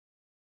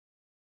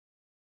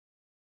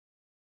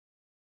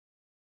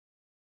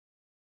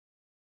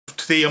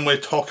today I'm going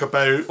to talk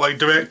about like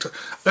director.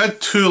 I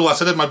had two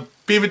lists. I did my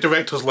favourite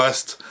directors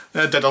list,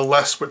 and I did a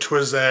list which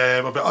was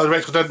about other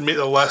directors. I didn't make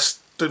the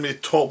list, didn't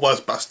make the top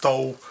list, but I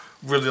still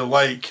really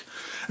like.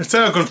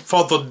 Instead of going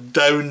further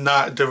down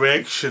that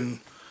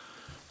direction,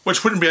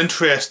 which wouldn't be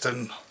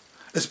interesting,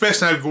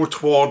 especially now I go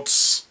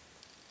towards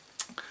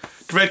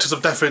directors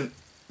of different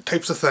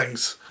types of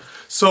things.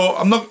 So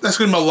I'm not, this is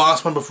going to be my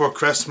last one before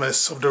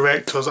Christmas of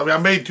directors. I mean, I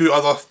may do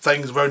other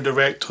things around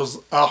directors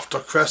after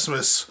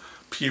Christmas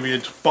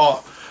period,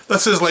 but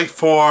this is like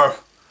for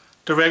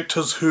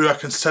directors who I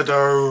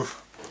consider,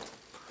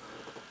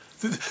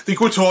 they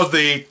go towards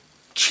the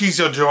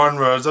cheesier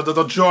genres.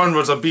 The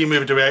genres of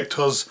B-movie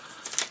directors.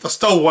 They're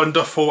still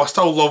wonderful. I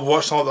still love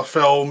watching all their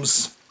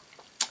films.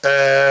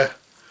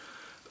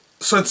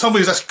 So in some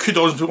ways this could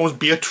almost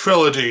be a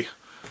trilogy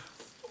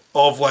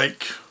of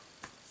like,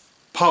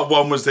 part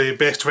 1 was the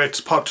best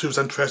directors, part 2 was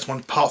the interesting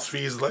one, part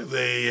 3 is like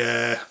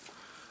the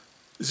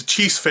it's a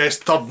cheese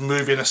fest third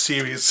movie in a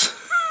series.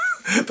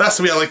 That's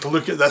the way I like to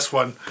look at this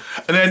one.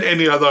 And then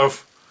any other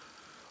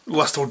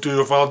list I'll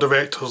do of other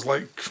directors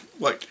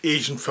like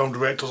Asian film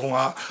directors and all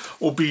that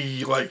will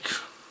be like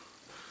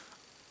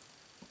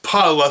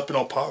part of the list but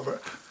not part of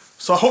it.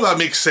 So I hope that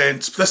makes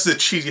sense. This is the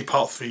cheesy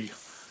part 3.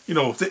 You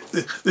know,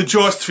 the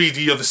Jaws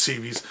 3D of the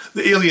series,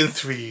 the Alien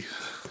 3,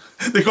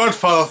 the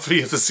Godfather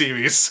 3 of the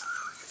series.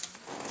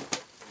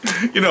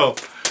 You know,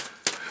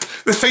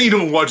 the thing you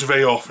don't watch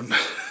very often.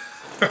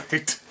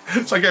 Right?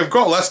 So again, I've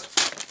got a list,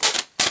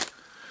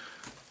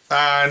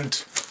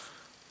 and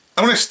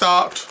I'm going to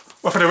start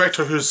with a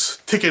director who's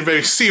taken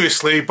very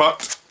seriously,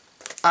 but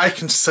I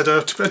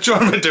consider to be a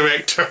genre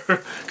director,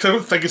 because I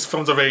don't think his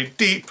films are very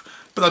deep,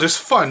 but they're just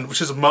fun,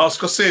 which is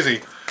Martin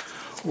Scorsese.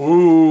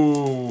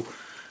 Ooh,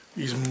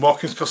 he's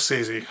mocking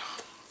Scorsese.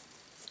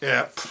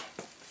 Yep.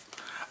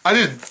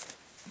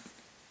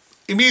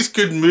 He makes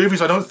good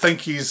movies. I don't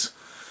think he's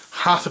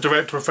half a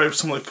director without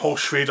someone like Paul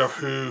Schrader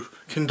who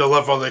can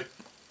deliver the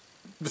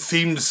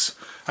themes.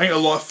 I think a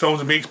lot of films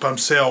he makes by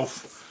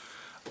himself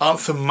aren't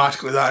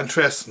thematically that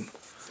interesting,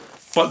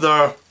 but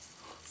they're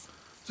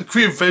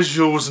great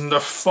visuals and they're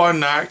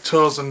fun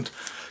actors, and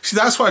see,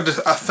 that's what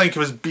I think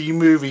of as B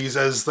movies,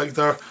 is like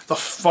they're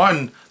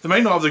fun. They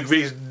might not have the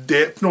greatest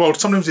depth. No, well,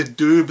 sometimes they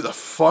do, but they're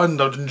fun.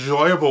 They're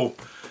enjoyable.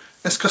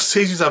 And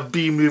Scorsese's a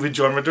B movie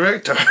genre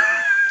director.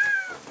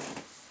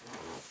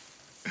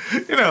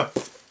 You know,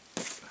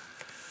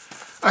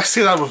 I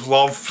say that with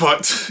love,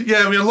 but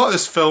yeah, I mean, a lot of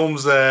his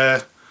films,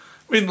 I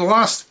mean, the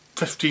last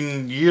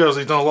 15 years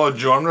he's done a lot of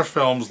genre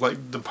films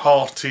like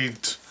Departed,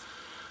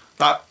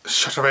 that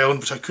Shutter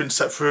Island, which I couldn't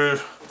sit through,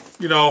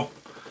 you know.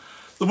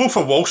 The Wolf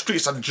of Wall Street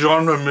is a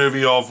genre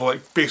movie of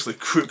like basically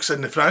crooks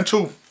in the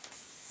financial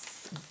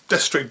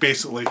district,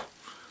 basically.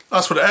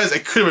 That's what it is.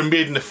 It could have been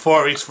made in the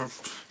 40s for,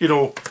 you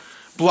know,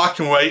 black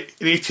and white,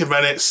 80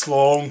 minutes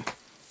long,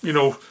 you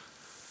know,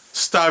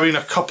 starring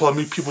a couple of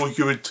people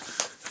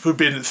who'd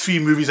been in 3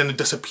 movies and they'd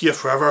disappear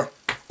forever,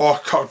 or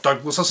Kirk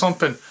Douglas or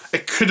something.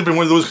 It could have been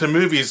one of those kind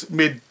of movies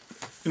made,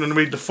 you know,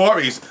 made in the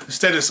 40s.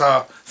 Instead it's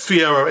a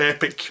 3-hour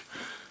epic,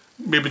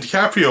 maybe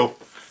DiCaprio,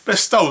 but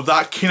it's still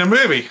that kind of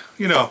movie,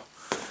 you know.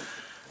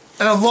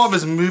 And a lot of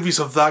his movies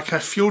have that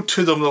kind of feel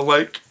to them. They're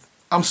like,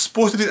 I'm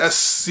supposed to take this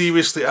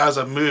seriously as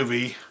a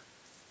movie.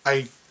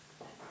 I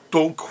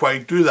don't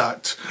quite do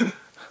that. I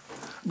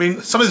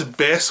mean, some of his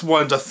best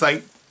ones I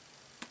think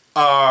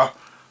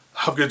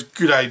have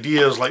good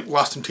ideas, like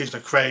Last Temptation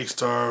of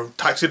Christ or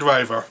Taxi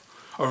Driver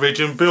or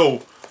Raging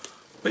Bull.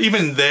 But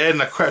even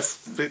then,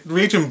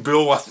 Raging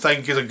Bull I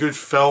think is a good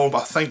film,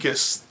 but I think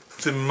it's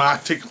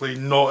thematically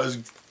not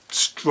as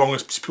strong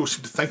as people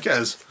seem to think it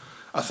is.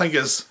 I think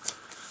there's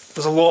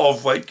a lot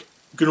of like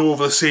going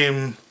over the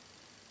same,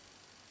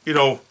 you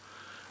know,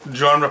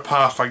 genre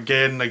path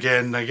again and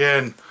again and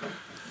again.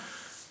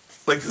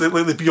 Like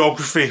the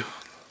biography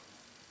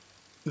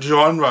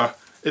genre,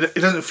 it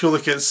doesn't feel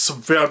like it's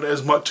subverted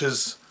as much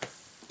as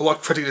a lot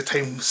of critics at the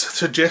time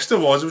suggested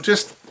it was. It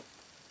just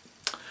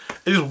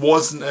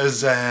wasn't as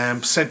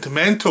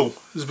sentimental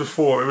as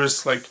before. It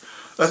was like,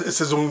 it's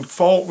his own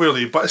fault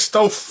really, but it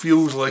still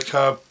feels like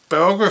a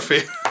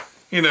biography.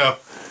 You know,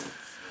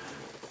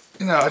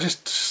 I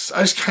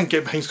just can't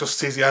get behind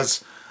Scorsese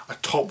as a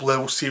top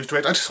level series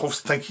director. I just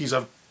also think he's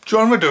a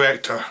genre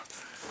director,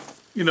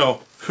 you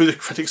know, who the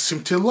critics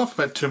seem to love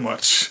a bit too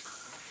much.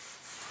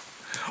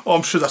 Oh,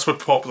 I'm sure that's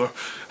what's popular.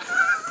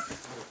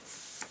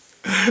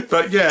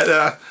 But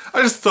yeah,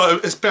 I just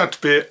thought it's better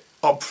to be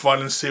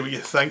upfront and say what you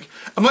think.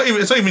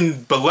 It's not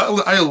even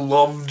belittling. I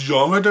love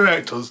genre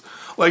directors.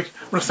 Like,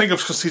 when I think of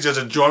Scorsese as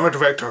a genre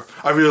director,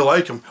 I really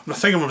like him. When I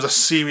think of him as a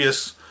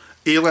serious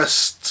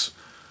A-list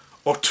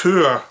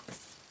auteur,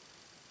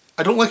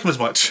 I don't like him as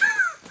much.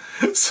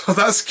 So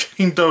that's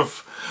kind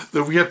of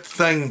the weird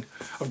thing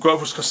I've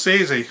got with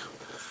Scorsese.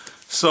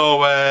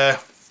 So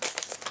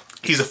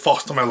he's the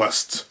first on my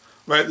list.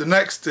 Right, the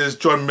next is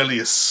John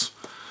Milius.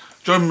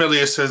 John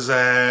Milius is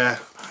a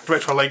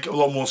director I like a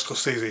lot more than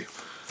Scorsese,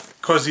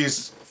 because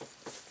he's,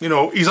 you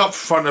know, he's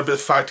upfront about the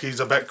fact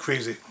he's a bit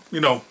crazy, you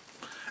know,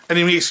 and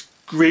he makes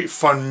great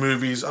fun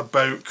movies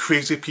about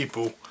crazy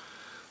people.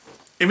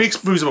 He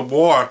makes movies about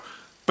war,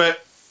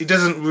 but he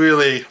doesn't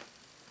really,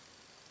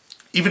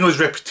 even though his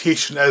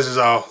reputation is as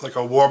a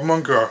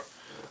warmonger,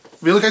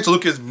 really like to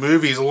look at his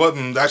movies, a lot of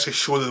them actually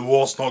show that the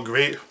war's not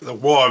great. The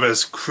war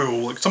is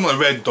cruel. Like something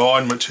like Red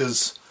Dawn, which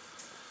is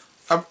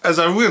a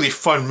really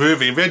fun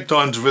movie. Red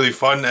Dawn's really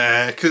fun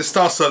because it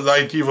starts out the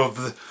idea of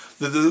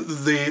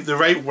the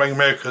right wing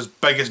America's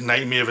biggest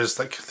nightmare is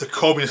like the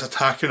communists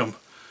attacking them,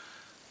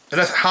 and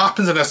that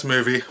happens in this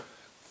movie.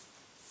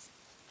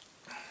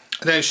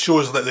 And then it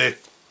shows that the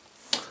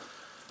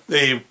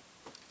very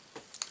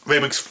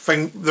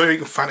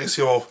big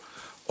fantasy of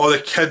all the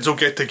kids will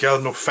get together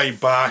and they'll fight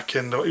back,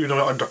 and even though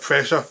they're under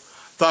pressure,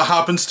 that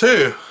happens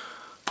too.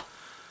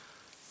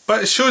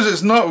 But it shows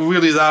it's not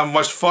really that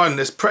much fun.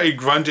 It's pretty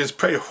grungy, it's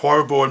pretty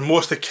horrible, and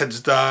most of the kids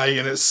die,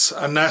 and it's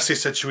a nasty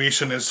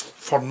situation. It's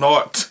for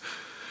naught.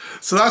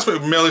 So that's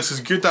what Milius is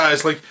good at.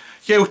 It's like,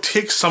 yeah, he'll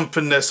take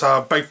something that's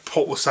a big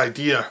populist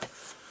idea,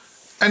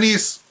 and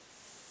he's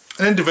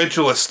an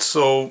individualist,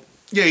 so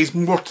yeah, he's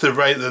more to the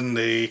right than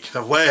the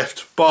kind of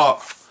left, but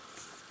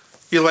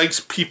he likes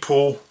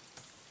people.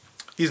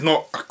 He's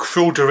not a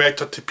cruel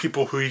director to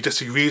people who he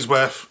disagrees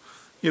with,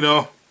 you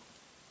know.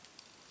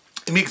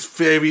 It makes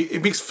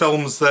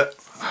films that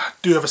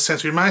do have a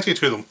sense of humanity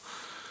to them.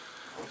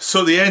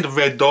 So at the end of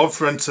Red Dawn,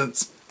 for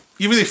instance,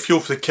 you really feel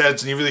for the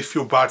kids and you really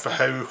feel bad for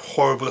how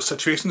horrible the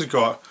situation's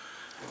got.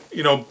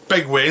 You know,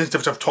 Big Wednesday,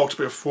 which I've talked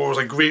about before, was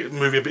a great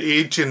movie about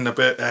aging,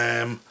 about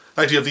the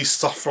idea of these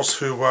sufferers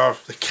who were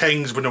the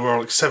kings when they were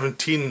like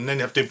 17, and then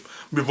they have to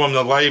move on in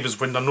their lives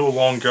when they're no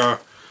longer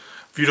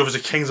viewed of as the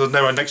kings. There's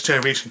now a next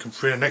generation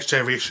comparing the next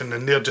generation,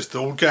 and they're just the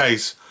old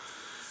guys.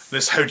 And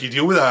it's how do you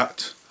deal with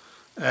that?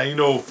 You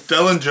know,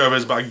 Dillinger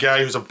is about a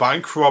guy who's a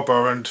bank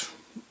robber and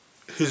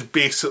who's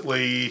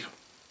basically,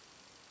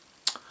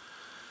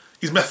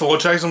 he's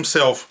mythologized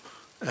himself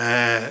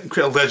and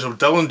created a legend of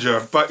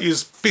Dillinger, but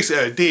he's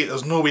basically out of date.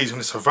 There's no way he's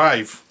going to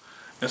survive.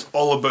 It's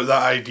all about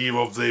that idea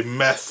of the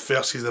myth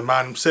versus the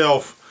man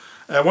himself.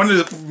 One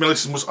of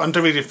Milius's most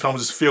underrated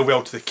films is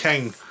Farewell to the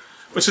King,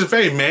 which is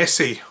very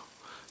messy.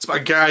 It's about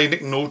a guy,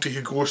 Nick Nolte,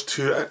 who goes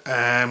to,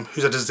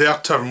 who's a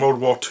deserter in World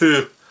War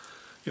II.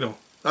 You know,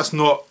 that's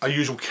not a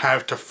usual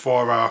character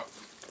for a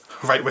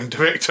right-wing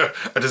director,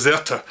 a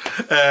deserter.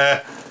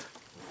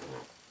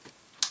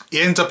 He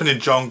ends up in the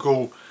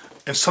jungle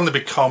and suddenly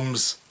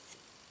becomes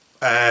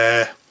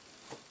a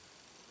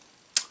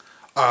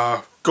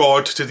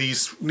god to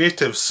these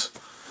natives.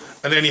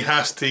 And then he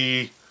has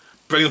to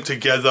bring them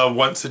together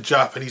once the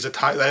Japanese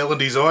attack the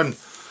island he's on.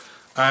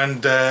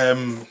 And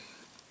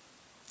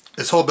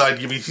it's all the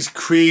idea of he's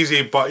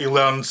crazy, but he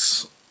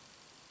learns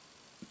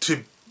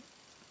to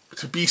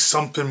be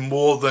something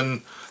more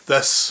than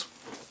this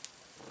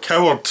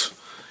coward.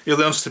 He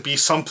learns to be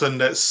something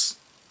that's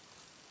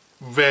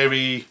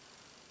very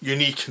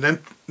unique and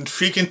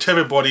intriguing to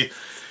everybody.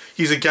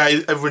 He's a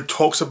guy everyone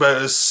talks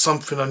about as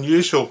something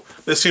unusual, but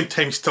at the same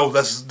time he's still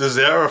this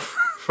deserter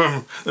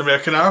from the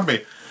American army.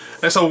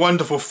 And it's a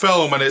wonderful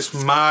film, and it's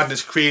mad and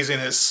it's crazy,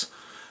 and it's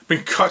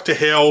been cut to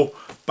hell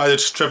by the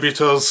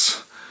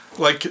distributors.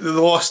 Like, they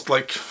lost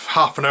like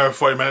half an hour,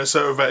 40 minutes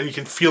out of it, and you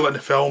can feel it in the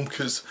film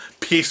because it's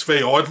paced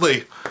very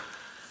oddly.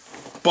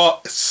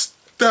 But it's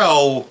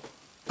still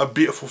a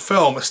beautiful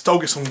film. It still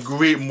gets some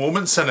great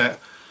moments in it.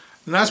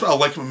 And that's what I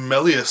like about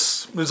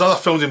Milius. There's other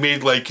films he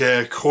made like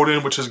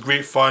Conan, which is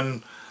great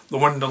fun, The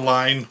Wind and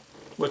Line,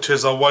 which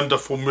is a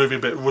wonderful movie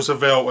about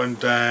Roosevelt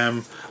and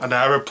an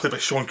Arab played by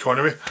Sean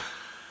Connery.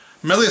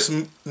 Milius,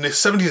 in the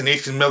 70s and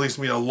 80s, Milius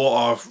made a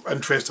lot of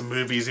interesting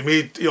movies.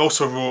 He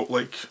also wrote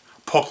like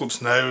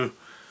Apocalypse Now,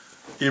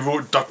 he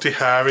wrote Dirty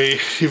Harry,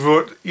 he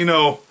wrote, you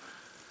know,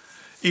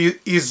 he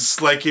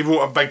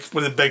wrote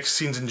one of the big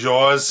scenes in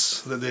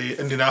Jaws, the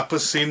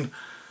Indianapolis scene.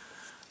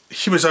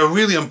 He was a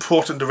really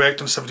important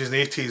director in the 70s and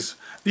 80s.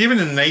 Even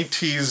in the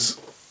 90s,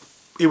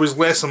 he was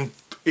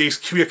his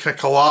career kind of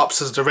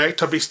collapsed as a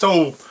director, but he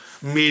still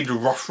made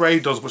Rough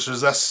Riders, which is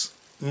this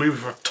movie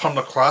for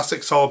Turner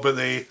Classics, all about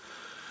the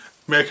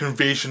American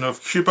invasion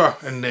of Cuba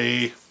in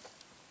the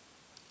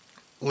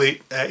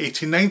late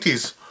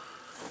 1890s.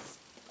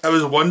 It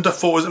was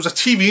wonderful. It was a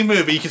TV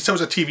movie. You can tell it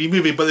was a TV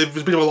movie, but it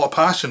was made with a lot of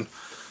passion.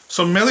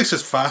 So Milius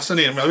is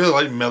fascinating. I really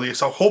like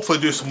Milius. I'll hopefully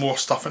do some more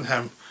stuff in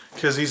him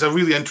because he's a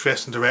really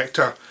interesting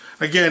director.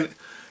 Again,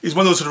 he's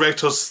one of those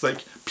directors,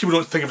 like, people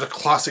don't think of as a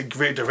classic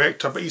great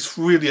director, but he's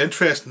really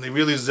interesting. He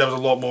really deserves a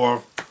lot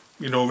more,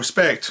 you know,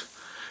 respect.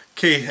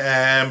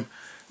 Okay,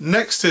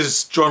 next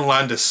is John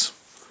Landis.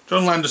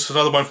 John Landis is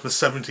another one from the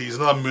 70s,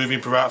 another movie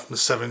brat from the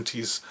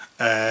 70s,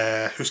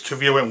 whose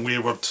career went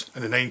wayward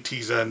in the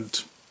 90s,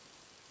 and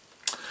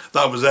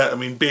that was it. I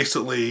mean,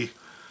 basically,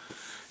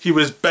 he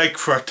was big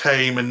for a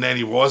time and then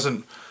he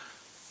wasn't.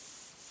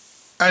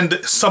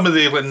 And some of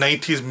the like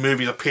 90s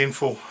movies are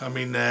painful. I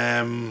mean,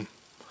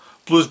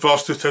 Blues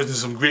Brothers 2000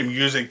 is some great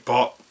music,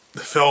 but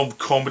the film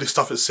comedy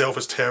stuff itself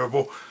is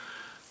terrible.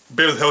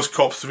 Beverly Hills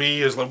Cop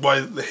 3 is like,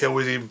 what the hell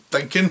was he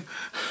thinking?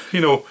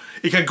 You know,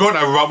 he kind of got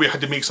in a rut where he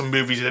had to make some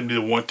movies he didn't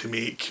really want to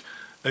make,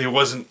 and he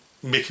wasn't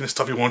making the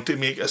stuff he wanted to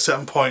make at a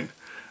certain point.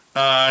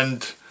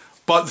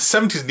 But the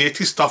 70s and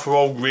 80s stuff were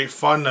all great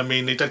fun. I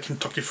mean, they did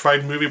Kentucky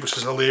Fried Movie, which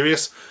is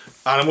hilarious.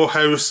 Animal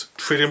House,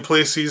 Trading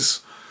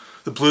Places,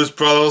 The Blues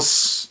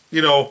Brothers,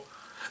 you know.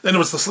 Then there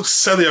was this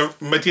sillier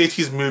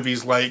mid-80s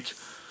movies like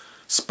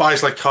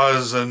Spies Like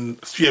Us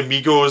and Three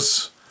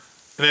Amigos.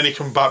 And then he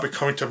came back with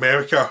Coming to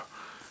America.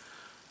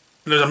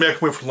 And there's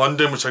American Way from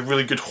London, which is a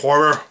really good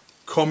horror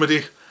comedy.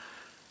 I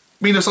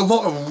mean, there's a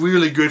lot of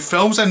really good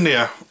films in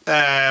there.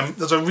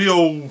 There's a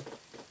real...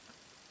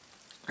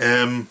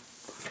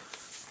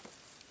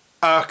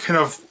 kind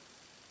of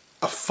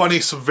a funny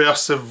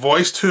subversive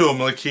voice to him.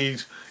 Like he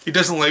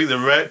doesn't like the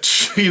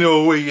rich, you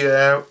know.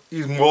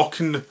 He's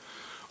mocking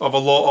of a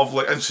lot of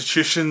like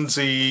institutions.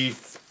 He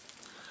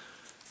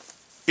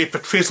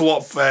portrays a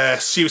lot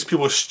of serious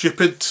people as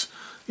stupid,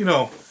 you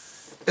know.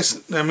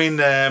 There's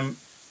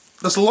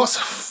lots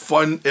of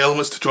fun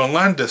elements to John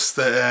Landis.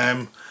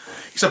 That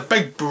he's a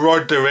big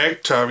broad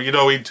director, you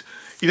know. He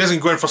doesn't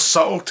go in for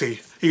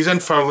subtlety. He's in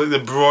for like the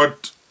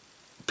broad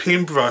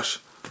paintbrush.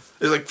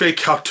 It's like very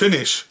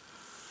cartoonish,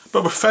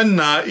 but within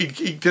that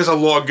he does a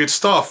lot of good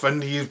stuff,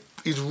 and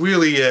he's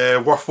really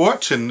worth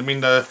watching. I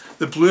mean, the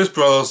Blues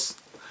Brothers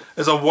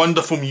is a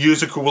wonderful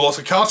musical with lots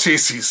of car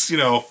chases, you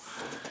know,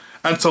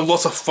 and so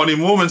lots of funny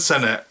moments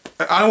in it.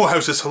 Animal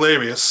House is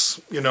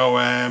hilarious, you know.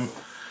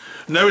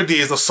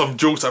 Nowadays there's some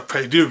jokes that are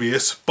pretty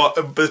dubious, but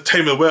at the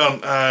time they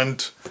weren't,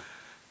 and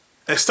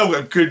it's still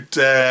got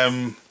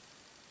a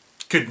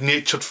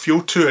good-natured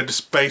feel to it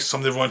despite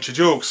some of the raunchy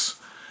jokes.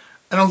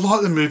 And a lot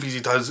of the movies he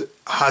does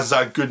has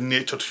that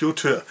good-natured feel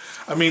to it.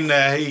 I mean,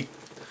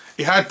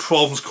 he had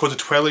problems because of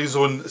the Twilight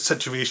Zone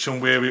situation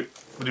where when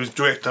he was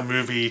directing a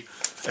movie,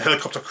 a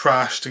helicopter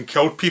crashed and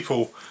killed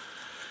people.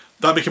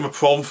 That became a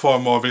problem for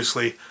him,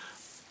 obviously.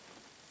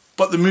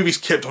 But the movies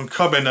kept on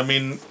coming. I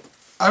mean,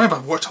 I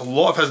remember watching a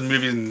lot of his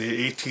movies in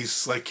the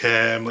 80s, like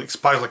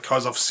Spies Like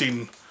Us. I've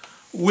seen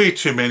way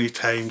too many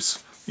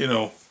times, you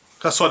know.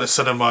 I saw it in the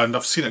cinema and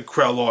I've seen it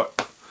quite a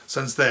lot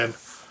since then.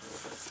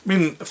 I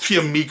mean, Three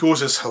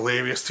Amigos is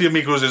hilarious. Three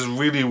Amigos is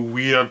really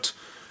weird.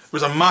 It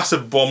was a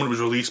massive bomb when it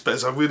was released, but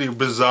it's a really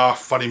bizarre,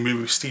 funny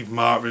movie with Steve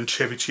Martin,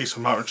 Chevy Chase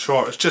and Martin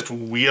Short. It's just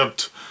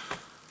weird.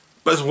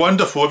 But it's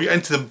wonderful if you're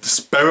into the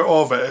spirit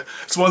of it.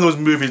 It's one of those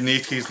movies in the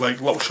 80s,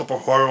 like Little Shop of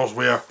Horrors,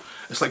 where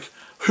it's like,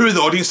 who are the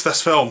audience for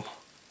this film?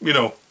 You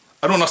know,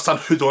 I don't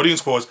understand who the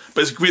audience was,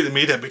 but it's great they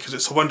made it because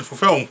it's a wonderful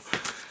film.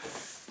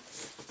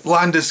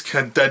 Landis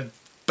kind of did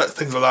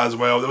things like that as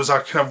well. There was a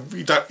kind of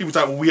he was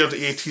that weird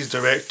 80s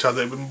director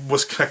that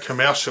was kind of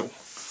commercial,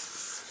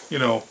 you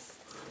know.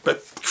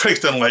 But critics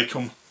didn't like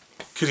him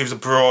because he was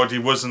abroad. He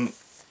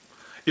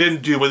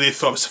didn't do what they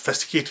thought was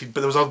sophisticated.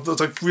 But there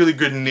was a really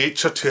good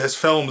nature to his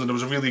films, and there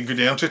was a really good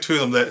energy to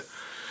them that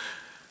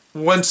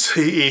once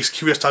his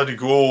career started to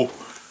go,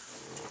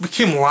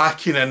 became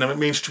lacking in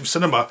mainstream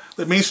cinema.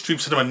 Like mainstream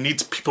cinema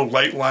needs people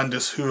like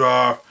Landis who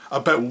are a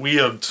bit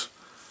weird,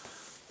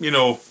 you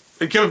know.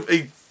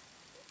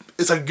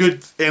 It's a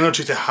good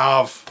energy to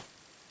have,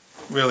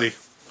 really.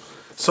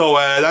 So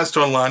that's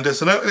John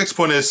Landis. And the next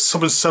one is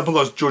someone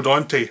similar as Joe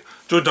Dante.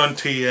 Joe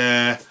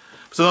Dante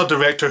was another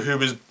director he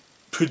was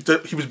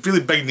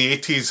really big in the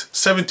 80s.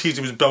 70s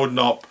he was building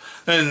up.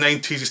 Then in the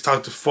 90s he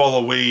started to fall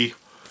away.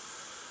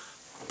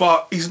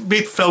 But he's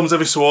made films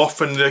every so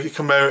often that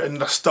come out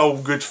and they're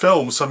still good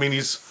films. I mean,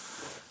 he's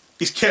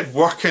kept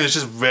working. It's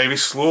just very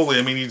slowly.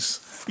 I mean, he's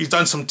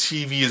done some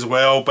TV as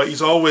well, but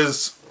he's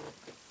always,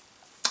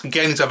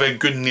 again, he's a very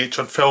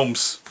good-natured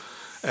films.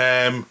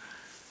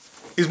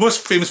 He's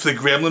most famous for the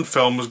Gremlin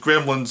films,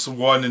 Gremlins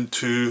 1 and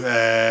 2.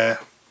 I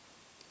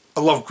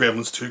love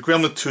Gremlins 2.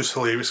 Gremlin 2 is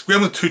hilarious.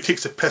 Gremlin 2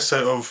 takes the piss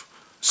out of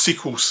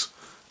sequels.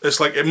 It's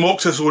like, it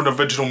mocks its own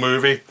original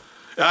movie.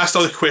 It asks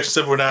all the questions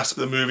everyone asks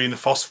about the movie in the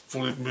first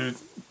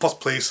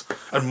place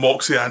and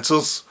mocks the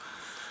answers.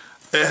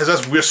 It has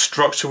this weird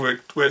structure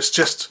where it's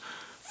just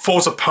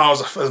falls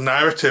apart as a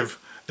narrative.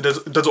 It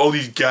does all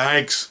these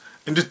gags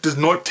and just does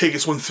not take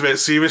its own threat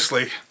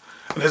seriously.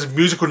 And has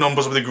musical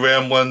numbers with the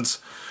Gremlins,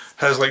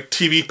 has like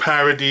TV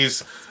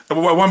parodies. At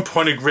one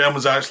point the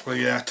Gremlins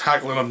actually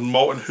attack Leonard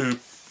Maltin, who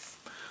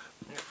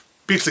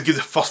basically gave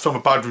the first film a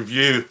bad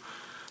review.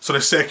 So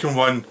the second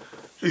one,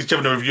 he's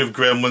given a review of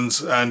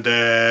Gremlins and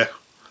the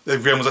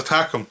Gremlins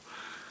attack him.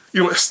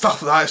 You know,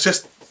 stuff like that. It's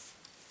just,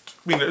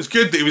 I mean, it's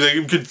good that he was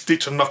a good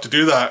teacher enough to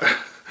do that.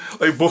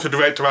 Like both the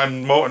director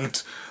and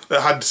Maltin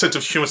had the sense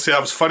of humour to say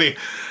that was funny.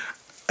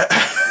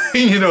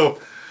 You know,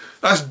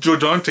 that's Joe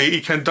Dante.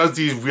 He kind of does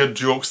these weird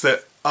jokes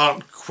that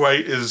aren't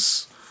quite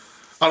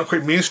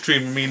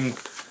mainstream. I mean,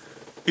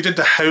 he did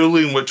The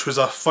Howling, which was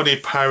a funny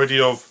parody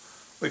of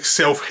like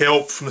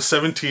self-help from the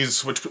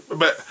 70s,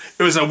 but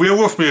it was a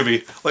werewolf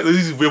movie. Like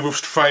these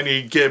werewolves trying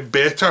to get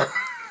better.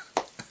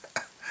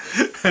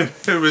 And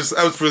that was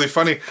really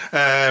funny.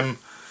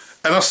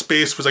 Inner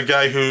Space was a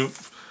guy who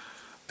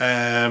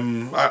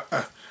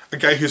a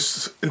guy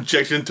who's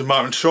injected into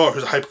Martin Short,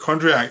 who's a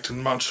hypochondriac,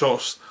 and Martin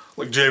Short's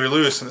like Jerry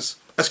Lewis, and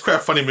it's quite a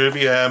funny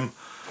movie.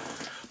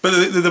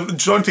 But the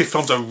majority of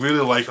films I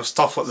really like are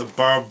stuff like The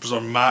Burbs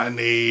or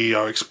Matinee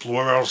or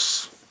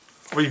Explorers.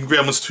 Or even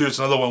Gremlins 2 is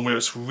another one where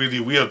it's really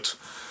weird.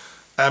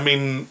 I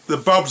mean, The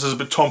Burbs is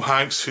about Tom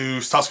Hanks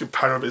who starts to get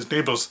paranoid about his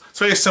neighbours.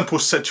 It's a very simple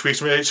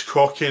situation, very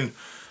Hitchcockian,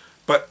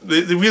 but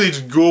they really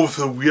just go with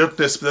the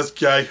weirdness with this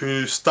guy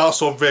who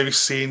starts off very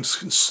sane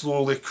and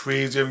slowly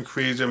crazier and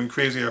crazier and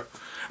crazier.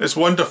 It's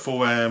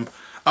wonderful.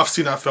 I've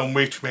seen that film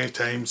way too many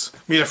times.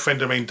 Me and a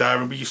friend of mine,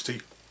 Darren,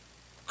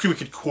 we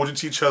could code it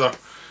to each other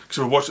because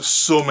we watched it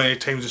so many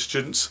times as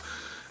students.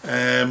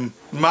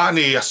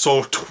 Matinee I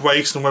saw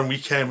twice in one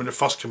weekend when it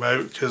first came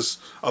out because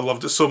I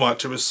loved it so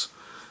much. It was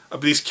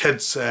about these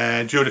kids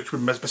during the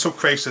missile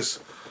crisis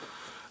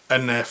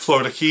in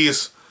Florida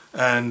Keys,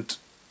 and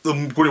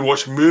them going to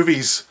watch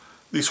movies,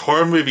 these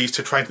horror movies,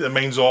 to try and get their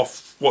minds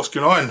off what's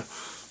going on.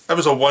 It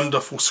was a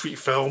wonderful, sweet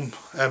film.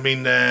 I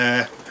mean,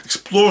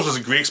 Explorers is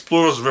great.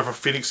 Explorers, River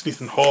Phoenix,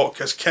 Ethan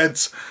Hawke as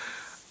kids,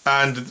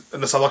 and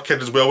this other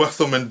kid as well with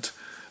them, and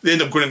they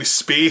end up going into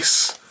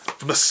space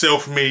from a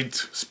self-made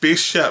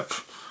spaceship.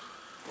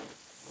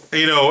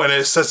 You know, and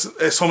it's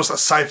almost like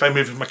a sci-fi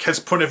movie from a kid's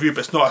point of view, but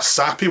it's not a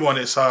sappy one.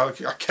 It's a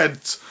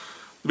kid.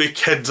 The way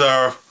kids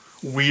are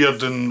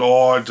weird and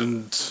odd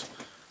and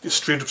get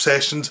strange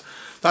obsessions.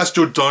 That's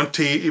Joe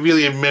Dante. He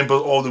really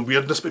remembers all the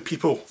weirdness about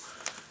people,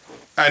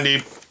 and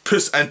he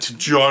puts into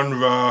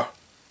genre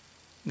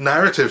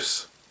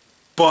narratives.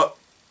 But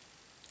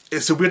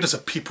it's the weirdness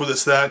of people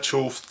that's the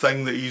actual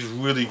thing that he's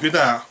really good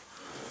at.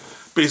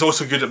 But he's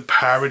also good at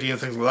parody and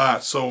things like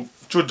that. So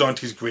Joe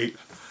Dante's great.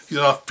 He's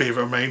another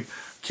favourite of mine.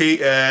 Okay,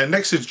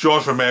 next is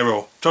George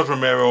Romero. George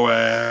Romero,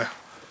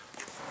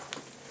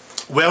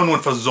 well known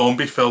for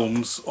zombie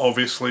films,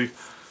 obviously,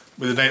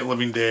 with The Night of the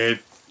Living Dead,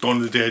 Dawn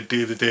of the Dead,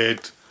 Day of the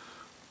Dead.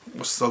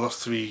 What's the other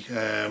three?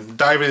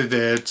 Diary of the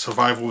Dead,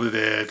 Survival of the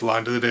Dead,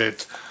 Land of the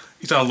Dead.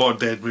 He's done a lot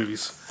of dead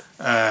movies.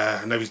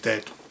 Now he's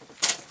dead.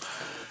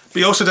 But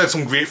he also did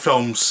some great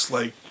films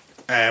like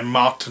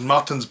Martin.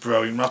 Martin's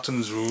brilliant.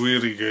 Martin's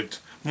really good.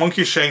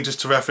 Monkey Shines is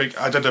terrific.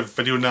 I did a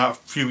video on that a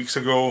few weeks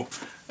ago.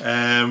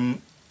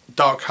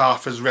 Dark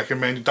Half is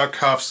recommended. Dark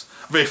Half's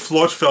a very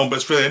flawed film, but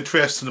it's really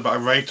interesting about a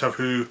writer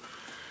who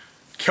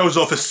kills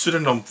off his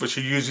pseudonym, which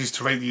he uses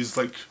to write these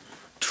like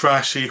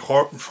trashy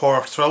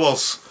horror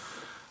thrillers,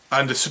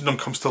 and the pseudonym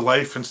comes to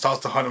life and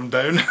starts to hunt him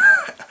down.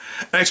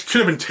 And it could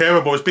have been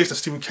terrible. It's based on a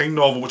Stephen King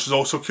novel, which is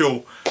also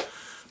cool,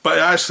 but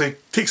it actually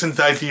takes in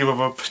the idea of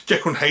a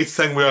Jekyll and Hyde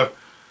thing where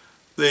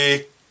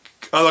the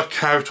other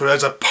character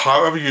is a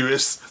part of you.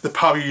 It's the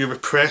part of you you're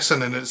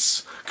repressing, and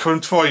it's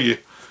coming for you.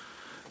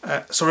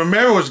 So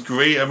Romero is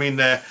great. I mean,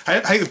 I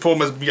think the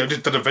problem is I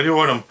just did a video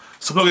on him,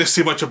 so I'm not going to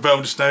say much about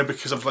him just now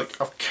because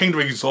I've kind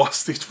of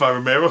exhausted my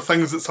Romero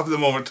things at the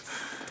moment.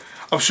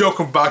 I'm sure I'll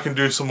come back and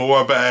do some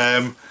more, but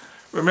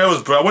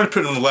Romero's brilliant. I want to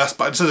put him on the list,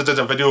 but since I did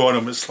a video on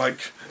him, it's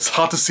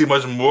hard to see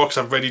much more because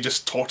I've already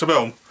just talked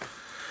about him.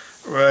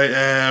 Right.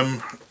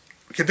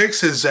 Okay,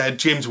 next is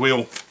James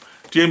Whale.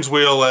 James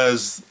Whale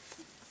is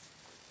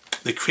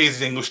the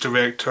crazy English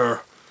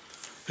director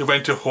who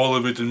went to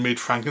Hollywood and made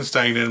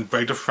Frankenstein and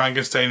Bride of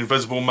Frankenstein,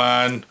 Invisible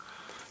Man,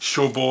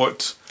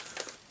 Showboat.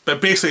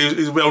 But basically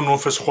he's well known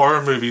for his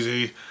horror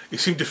movies. He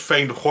seemed to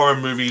find horror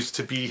movies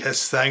to be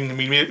his thing. I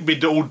mean, he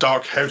made The Old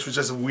Dark House, which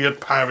is a weird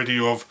parody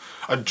of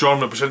a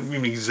genre which didn't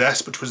even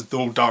exist, which was the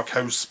Old Dark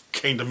House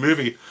kind of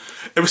movie.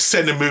 It was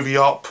setting a movie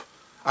up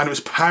and it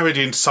was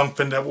parodying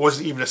something that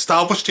wasn't even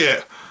established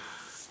yet,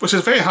 which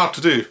is very hard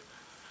to do.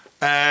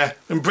 And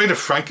Bride of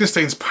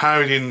Frankenstein's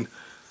parodying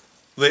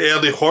the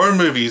early horror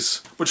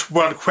movies, which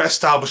weren't quite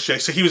established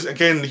yet. So he was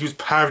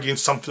parodying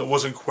something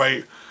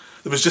that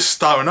was just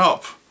starting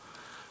up,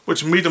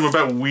 which made him a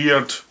bit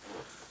weird.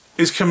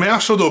 His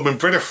commercial though,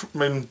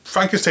 when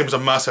Frankenstein was a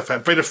massive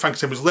hit, Bride of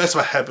Frankenstein was less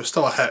of a hit, but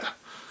still a hit.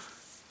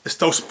 It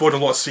still spawned a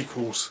lot of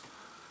sequels,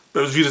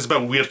 but it was viewed as a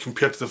bit weird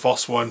compared to the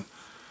first one.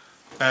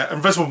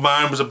 Invisible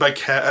Man was a big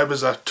hit. It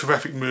was a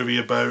terrific movie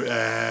about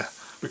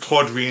with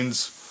Claude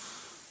Rains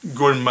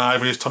going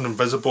mad when he's turned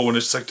invisible, and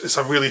it's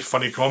a really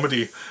funny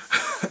comedy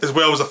as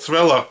well as a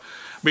thriller. I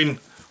mean,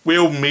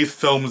 Whale made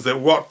films that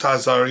worked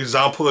as an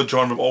example of the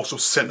genre, but also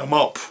set them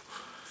up.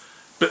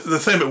 But the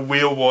thing about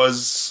Whale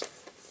was,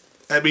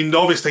 I mean, the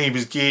obvious thing, he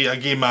was a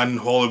gay man in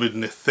Hollywood in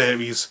the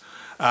 30s,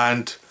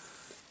 and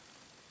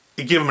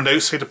it gave him an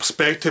outsider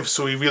perspective,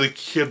 so he really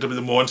cared about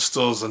the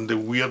monsters and the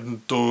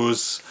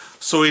weirdos.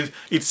 So he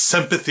had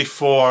sympathy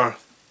for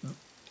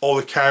all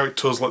the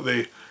characters, like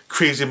the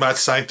crazy mad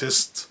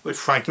scientist like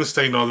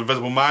Frankenstein or the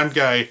Invisible Man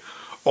guy,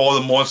 or the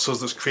monsters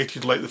that's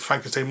created like the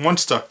Frankenstein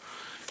monster.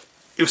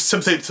 He was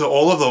sympathetic to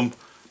all of them,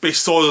 but he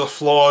saw their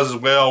flaws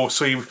as well,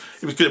 so he was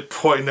good at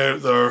pointing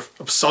out their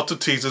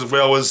absurdities as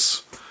well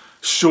as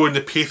showing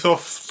the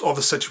pathos of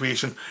the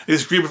situation. He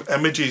was great with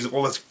images,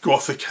 all this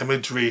gothic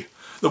imagery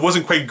that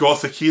wasn't quite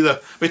gothic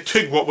either, but he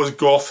took what was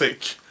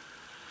gothic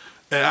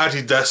and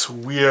added this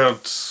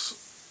weird,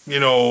 you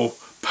know,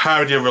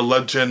 parody of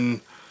religion,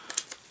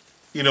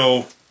 you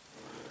know.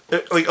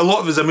 Like a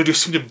lot of his imagery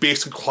seemed to be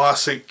based on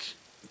classic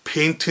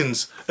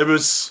paintings. It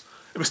was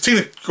it was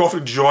taking the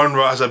Gothic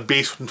genre as a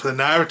base for the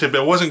narrative,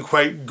 but it wasn't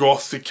quite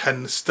Gothic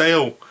in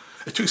style.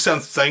 It took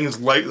certain things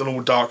like an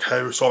old dark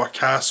house or a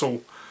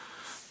castle,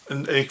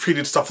 and he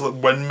created stuff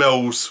like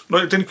windmills. No,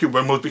 it didn't create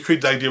windmills, but he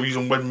created the idea of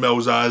using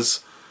windmills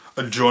as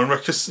a genre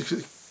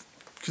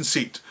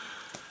conceit.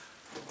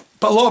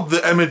 But a lot of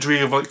the imagery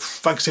of like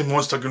Frankenstein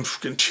monster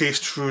getting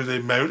chased through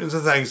the mountains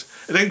and things,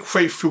 it didn't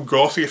quite feel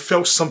Gothic. It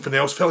felt something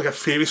else. It felt like a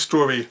fairy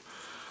story,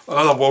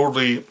 another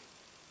worldly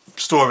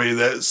story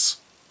that's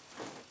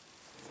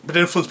been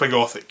influenced by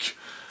Gothic.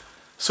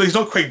 So he's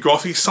not quite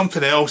Gothic. He's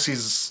something else.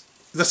 He's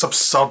this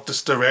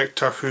absurdist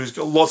director who's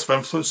got lots of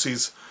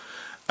influences,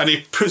 and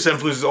he puts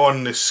influences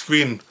on the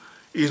screen.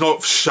 He's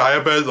not shy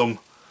about them,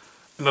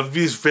 and they're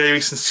these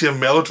very sincere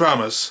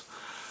melodramas,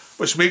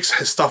 which makes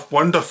his stuff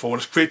wonderful,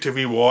 and it's great to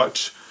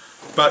rewatch.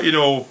 But you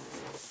know,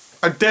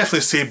 I'd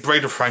definitely say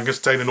Bride of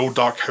Frankenstein and Old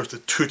Dark House, the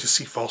two to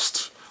see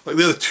first. Like,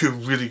 they're the two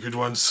really good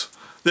ones.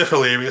 They're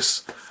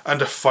hilarious,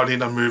 and they're funny,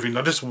 and they're moving.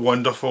 They're just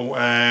wonderful.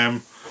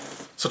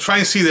 So try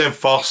and see them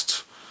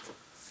first,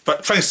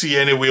 but try and see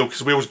any Whale,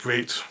 because Whale's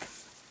great.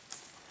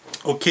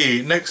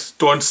 Okay, next,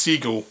 Don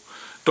Siegel.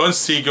 Don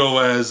Siegel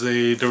is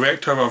the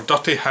director of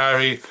Dirty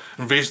Harry,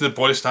 Invasion of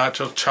the Body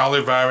Snatchers,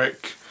 Charlie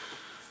Varick,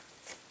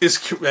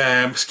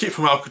 Escape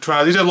from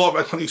Alcatraz. He did a lot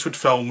of Clint Eastwood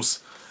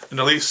films in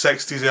the late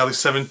 60s, early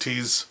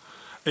 70s.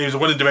 And he was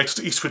one of the directors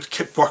that Eastwood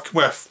kept working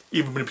with,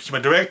 even when he became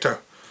a director.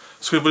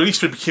 So when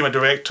Eastwood became a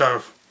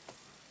director,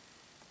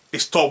 he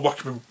stopped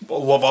working with a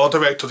lot of other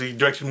directors. He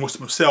directed most of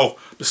them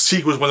himself. But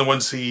Siegel was one of the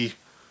ones he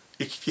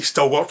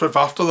still worked with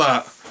after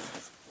that.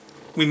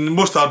 I mean,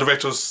 most of the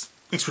directors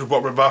Eastwood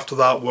worked with after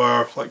that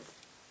were like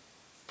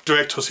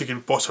directors he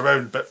could boss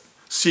around, but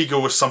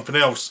Siegel was something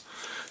else.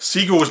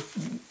 Siegel was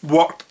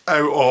worked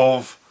out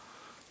of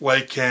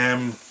like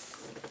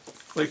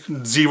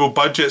zero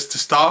budgets to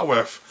start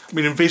with. I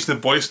mean, Invasion of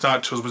the Body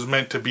Snatchers was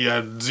meant to be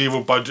a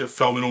zero budget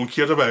film that no one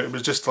cared about. It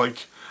was just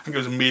like, I think it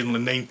was made in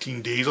like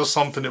 19 days or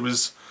something. It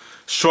was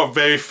shot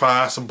very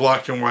fast and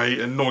black and white,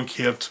 and no one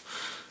cared.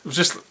 It was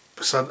just,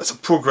 it's a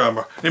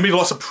programmer. And he made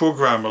lots of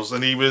programmers,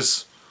 and he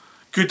was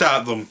good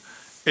at them.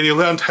 And he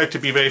learned how to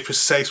be very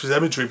precise with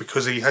imagery,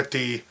 because he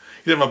didn't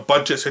have a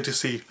budget, so he had to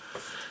see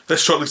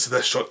this shot leads to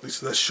this shot leads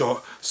to this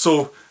shot.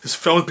 So his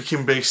films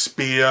became very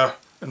spare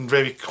and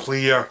very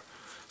clear.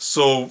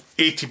 So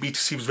A to B to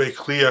C was very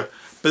clear.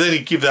 But then he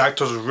gave the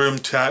actors room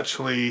to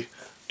actually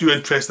do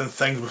interesting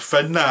things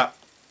within that.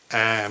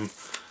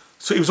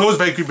 So he was always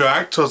very good with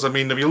actors. I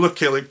mean, if you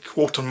look at like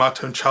Walter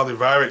Matthau and Charlie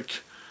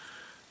Varick,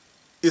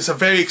 it's a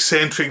very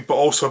eccentric but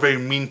also a very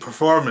mean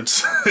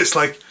performance. It's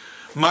like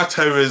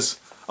Matthau is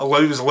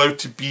allowed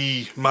to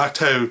be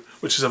Matthau,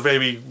 which is a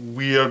very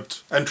weird,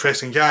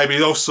 interesting guy, but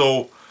he's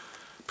also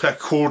a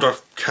colder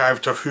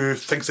character who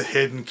thinks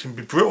ahead and can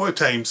be brutal at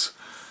times.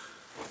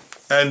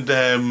 And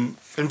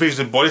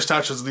Invasion of the Body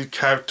Snatchers, the lead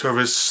character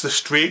is the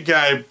straight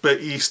guy, but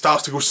he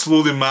starts to go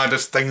slowly mad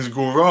as things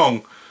go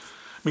wrong.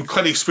 I mean,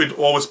 Clint Eastwood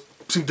always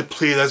seemed to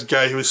play this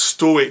guy who was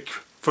stoic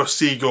for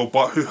Siegel,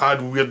 but who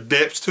had weird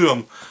depths to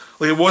him.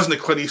 Like, it wasn't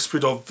the Clint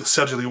Eastwood of the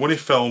Sergio Leone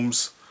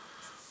films.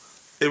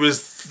 It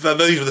was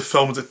these were the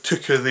films that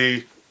took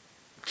the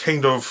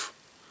kind of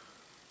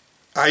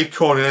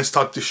icon and then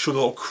started to show the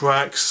little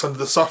cracks under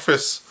the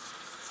surface.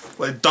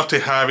 Like Dirty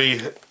Harry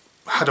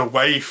had a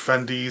wife,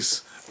 and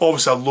he's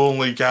obviously a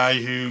lonely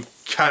guy who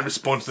can't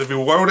respond to the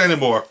real world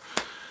anymore.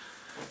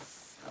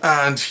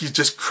 And he's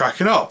just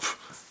cracking up,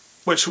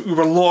 which we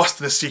were lost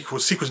in the sequel.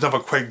 The sequels never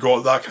quite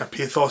got that kind of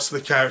pathos to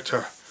the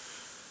character.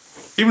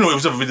 Even though it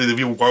was never really the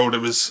real world, it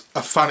was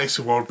a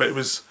fantasy world, but it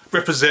was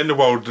representing the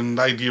world and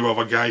the idea of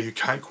a guy who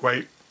can't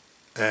quite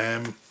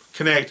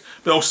connect.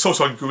 But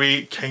also a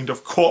great kind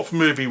of cop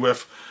movie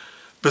with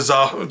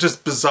bizarre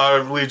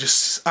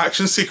religious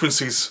action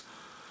sequences.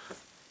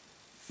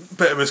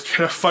 But it was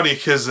kind of funny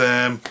because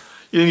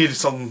you needed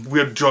some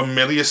weird John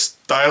Milius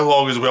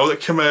dialogue as well that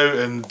came out,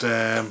 and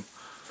there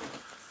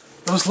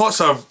was lots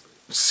of...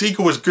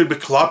 Siegel was good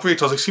with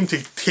collaborators. He seemed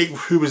to take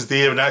who was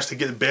there and actually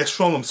get the best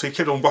from them, so he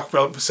kept on working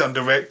with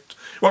certain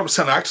worked with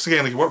certain actors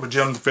again. Like he worked with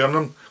John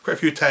Vernon quite a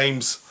few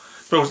times,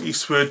 Bill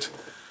Eastwood.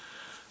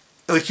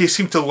 Like he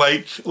seemed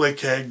to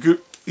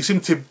good. He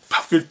seemed to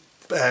have good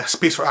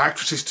space for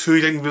actresses too.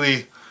 He didn't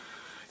really,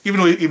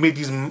 even though he made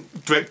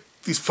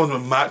these films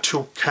with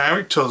macho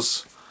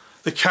characters,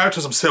 the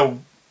characters themselves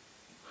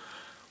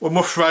were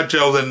more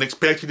fragile than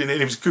expected, and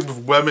he was good with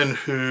women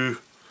who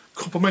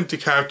complemented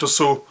the characters.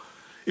 So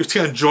he was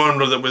taking a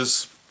genre that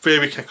was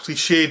very kind of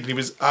cliched, and he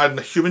was adding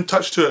a human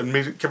touch to it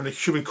and giving it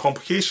human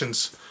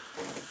complications.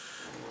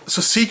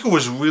 So Siegel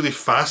was really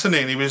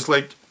fascinating. He was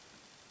like,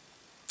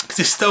 because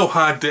he still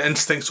had the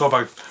instincts of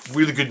a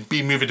really good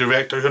B-movie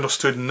director who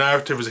understood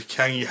narrative as a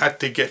king. You had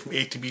to get from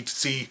A to B to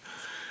C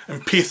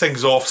and pay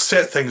things off,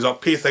 set things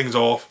up, pay things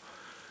off,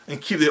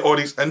 and keep the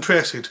audience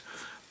interested.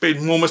 But he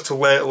had moments to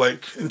let,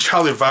 like, in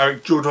Charlie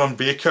Varick, Joe Don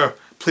Baker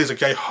plays a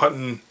guy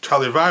hunting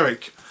Charlie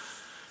Varick.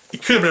 He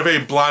could have been a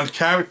very bland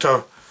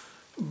character,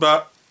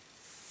 but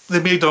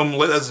they made him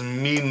like this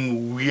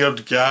mean,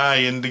 weird guy,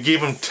 and they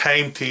gave him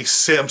time to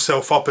set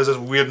himself up as this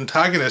weird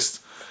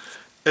antagonist.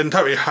 And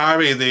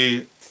Harry,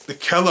 the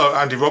killer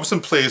Andy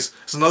Robinson plays,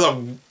 is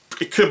another.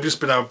 It could have just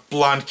been a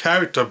bland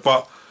character,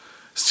 but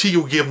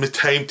Siegel gave him the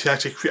time to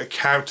actually create a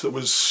character that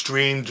was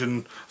strange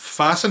and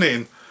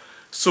fascinating.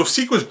 So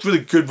Siegel was really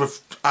good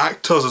with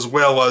actors as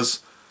well as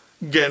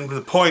getting to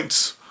the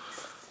points.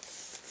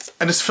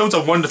 And this film's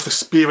a wonderful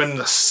sparing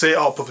the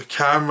setup of the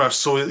camera,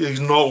 so he's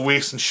not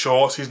wasting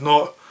shots. He's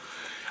not.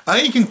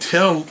 I think you can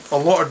tell a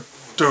lot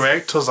of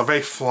directors are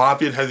very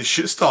flabby in how they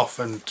shoot stuff,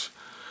 and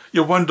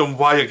you're wondering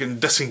why you're getting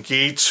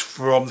disengaged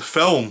from the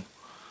film.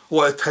 A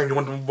lot of the time you're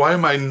wondering, why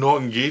am I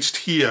not engaged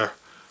here?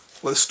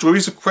 Like, the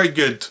stories are quite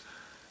good.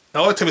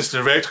 And a lot of the time it's the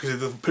director because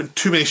they're putting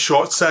too many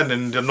shots in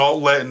and they're not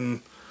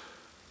letting.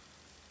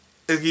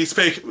 It's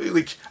very,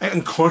 like,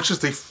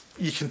 unconsciously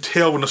you can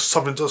tell when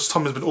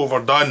something's been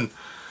overdone,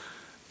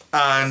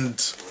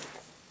 and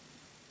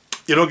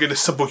you're not getting a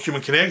simple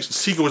human connection.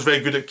 Siegel was very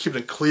good at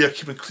keeping clear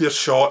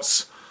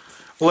shots,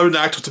 allowing the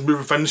actor to move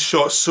within the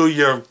shots so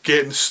you're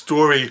getting the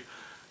story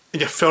and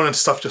you're filming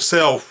stuff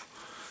yourself.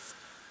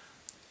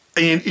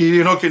 And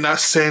you're not getting that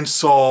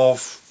sense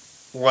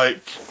of,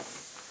 like,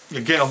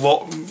 you're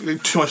getting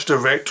too much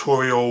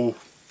directorial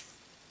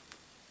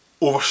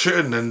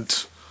overshooting,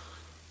 and,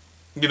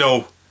 you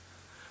know,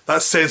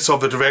 that sense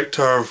of the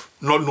director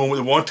not knowing what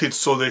they wanted,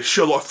 so they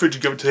shoot a lot of footage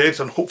and give it to the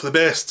editor and hope for the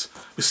best.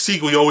 With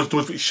Siegel, he always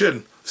knows what he's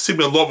shooting. Same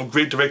with a lot of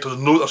great directors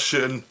know what they're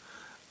shooting,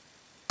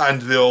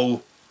 and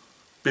they'll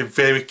be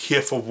very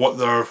careful what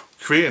they're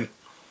creating.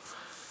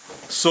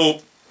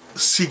 So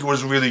Siegel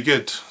was really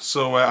good.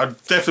 So I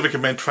definitely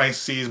recommend trying to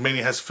see as many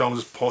of his films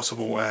as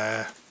possible.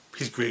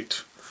 He's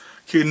great.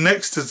 Okay,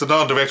 next is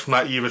another director from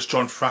that era, is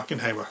John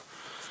Frankenheimer.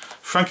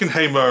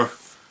 Frankenheimer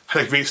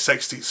had a great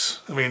 60s.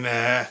 I mean,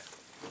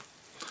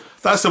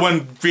 that's the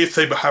one great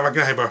thing about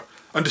Frankenheimer.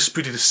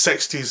 Undisputed, the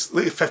 60s,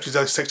 late 50s,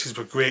 early 60s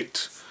were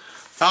great.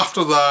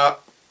 After that,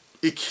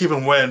 he came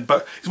and went,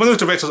 but he's one of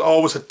those directors I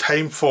always had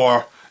time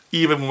for,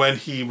 even when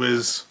he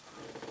was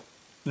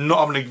not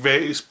having the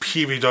greatest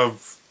period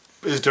of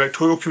his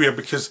directorial career,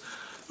 because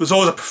there was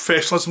always a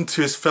professionalism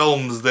to his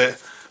films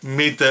that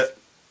made it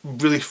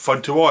really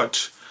fun to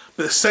watch.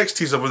 But the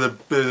 60s are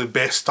where the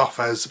best stuff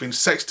is. I mean,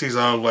 60s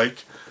are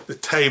like the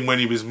time when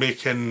he was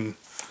making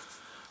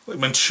like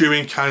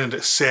Manchurian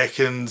Candidate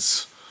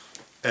Seconds,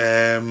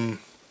 Birdman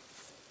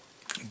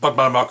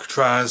of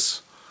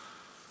Alcatraz.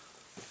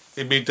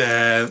 He made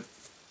The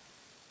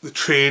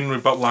Train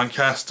with Burt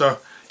Lancaster.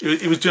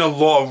 He was doing a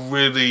lot of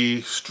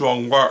really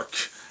strong work,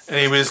 and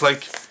he was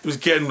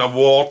getting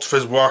awards for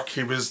his work.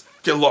 He was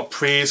getting a lot of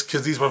praise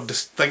because these were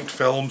distinct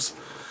films.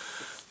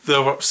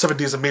 There were 7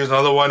 Days of May was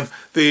another one.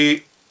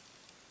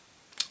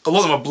 A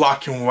lot of them are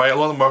black and white. A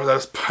lot of them are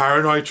this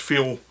paranoid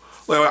feel.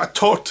 Like, I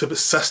talked to the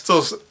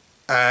sisters,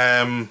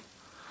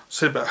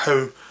 said about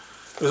how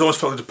it was almost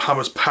felt like De Palma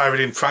was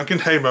parodying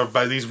Frankenheimer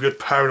by these weird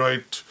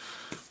paranoid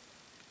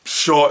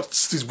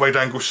shots, these wide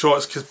angle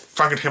shots, because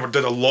Frankenheimer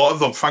did a lot of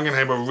them.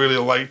 Frankenheimer really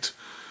liked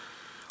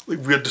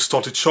like weird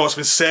distorted shots. I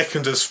mean,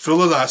 Seconds is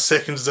full of that.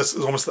 Seconds is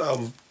almost like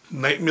a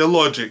nightmare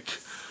logic.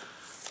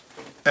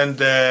 And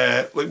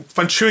like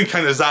Manchurian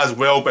kind of is that as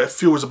well, but it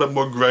feels a bit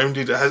more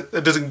grounded.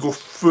 It doesn't go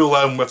full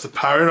on with the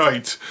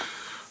paranoid.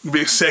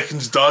 Maybe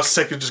Seconds does.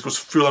 Seconds just goes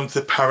full on to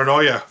the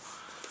paranoia.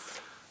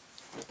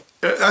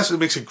 That's what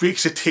makes it great,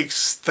 because it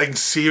takes things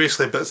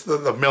seriously, but it's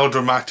the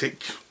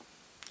melodramatic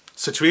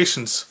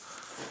situations.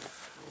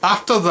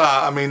 After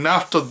that, I mean,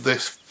 after the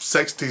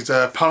 60s,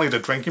 apparently the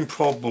drinking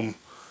problem,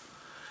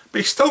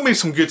 but he still made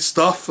some good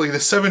stuff. Like the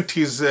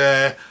 70s,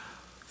 there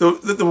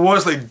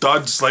was like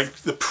duds like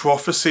The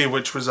Prophecy,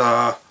 which was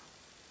a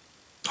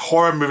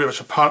horror movie, which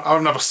apparently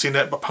I've never seen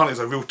it, but apparently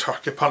it's a real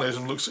turkey. Apparently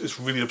it's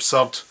really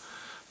absurd.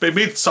 But he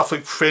made stuff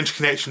like French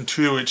Connection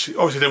 2, which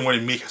obviously didn't want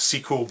to make a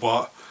sequel,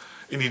 but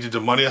he needed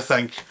the money, I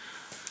think.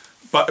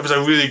 But it was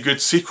a really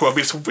good sequel. I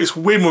mean, it's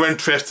way more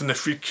interesting than the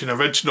freaking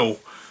original.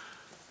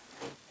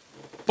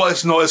 But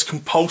it's not as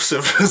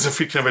compulsive as the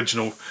freaking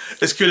original.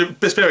 It's good,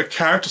 it's better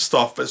character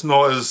stuff, but it's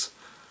not as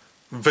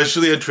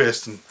visually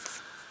interesting.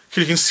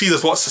 Because you can see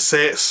there's lots of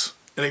sets,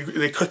 and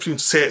they cut between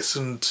sets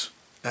and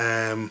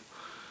Doyle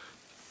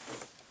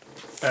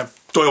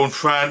in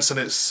France, and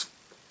it's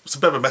a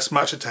bit of a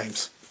mismatch at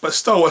times. But it's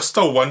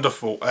still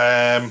wonderful.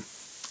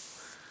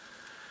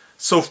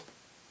 So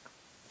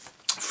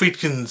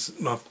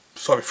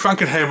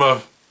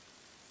Frankenheimer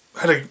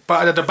had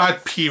a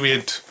bad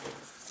period.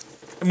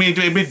 I mean,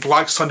 he made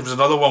Black Sunday was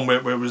another one where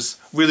it was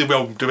really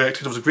well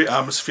directed. There was a great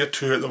atmosphere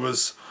to it. There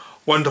was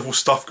wonderful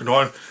stuff going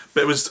on,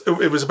 but it was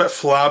a bit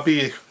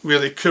flabby.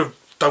 Really, it could have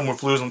done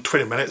with losing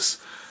 20 minutes.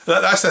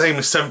 That's the thing in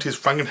the 70s.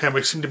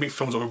 Frankenheimer seemed to make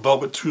films that were a little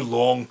bit too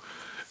long,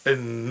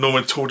 and no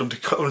one told him to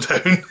cut them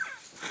down.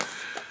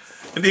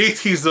 In the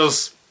 80s,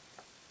 there's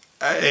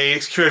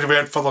his career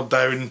went further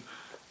down.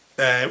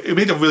 He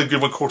made a really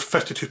good one called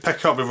 52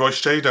 Pickup with Roy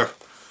Scheider.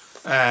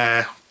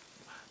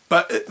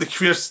 But the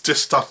career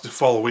just started to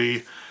fall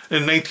away.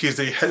 In the 90s,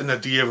 they hit an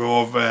idea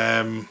of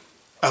Island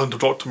of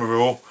Dr.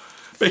 Moreau.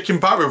 But he came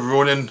back with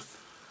Ronin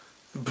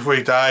before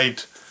he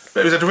died.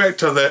 But he was a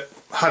director that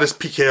had his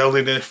peak early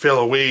and then he fell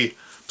away.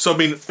 So I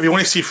mean, if you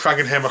want to see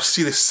Frankenheimer,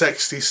 see the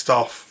 60s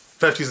stuff,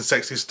 50s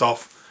and 60s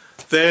stuff.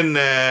 Then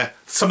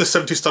some of the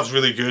 70s stuff's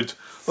really good.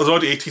 There's a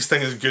lot of the 80s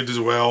thing is good as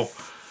well.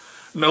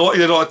 And he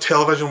did a lot of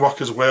television work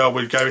as well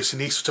with Gary Sinise,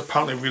 which is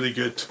apparently really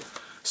good.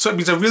 So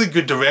he's a really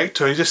good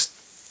director.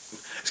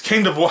 It's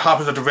kind of what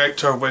happens to a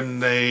director when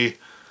they've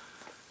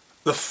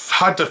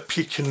had their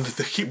peak and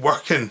they keep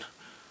working,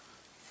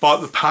 but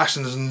the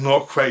passion is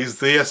not quite as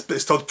there, but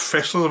still the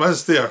professionalism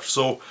is there.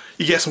 So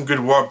you get some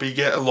good work, but you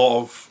get a lot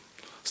of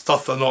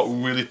stuff they're not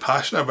really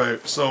passionate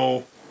about.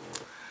 So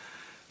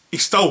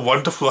he's still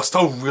wonderful. I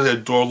still really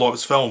adore a lot of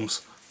his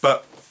films,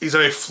 but he's a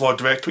very flawed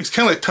director. He's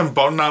kind of like Tim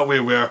Burton that way,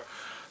 where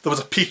there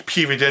was a peak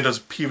period and there's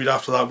a period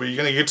after that where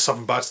you're going to get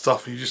some bad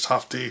stuff and you just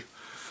have to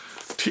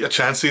take your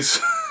chances.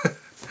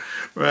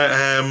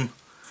 Right,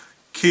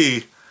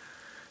 okay.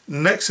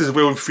 Next is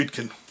William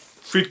Friedkin.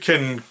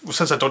 Friedkin, well,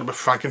 since I talked about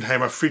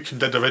Frankenheimer, Friedkin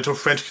did the original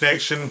French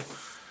Connection.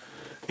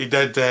 He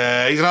did,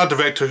 he's another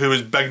director who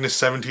was big in the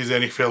 70s,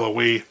 then he fell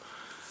away.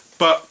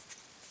 But,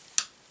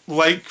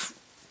 like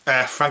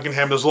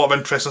Frankenheimer, there's a lot of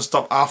interesting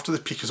stuff after the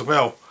peak as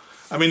well.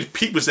 I mean, the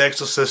peak was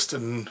Exorcist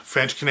and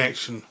French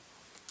Connection,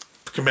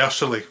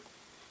 commercially,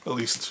 at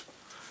least.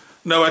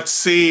 Now, I'd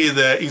say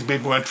that he's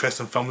made more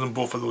interesting films than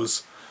both of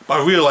those.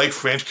 But I really like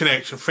French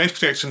Connection. French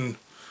Connection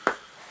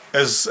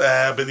is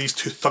about these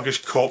two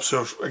thuggish cops who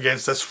are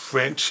against this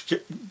French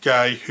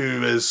guy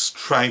who is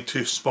trying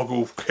to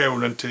smuggle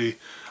heroin into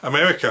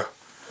America.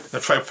 And they're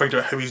trying to figure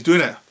out how he's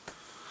doing it.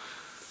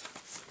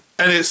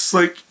 And it's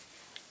like,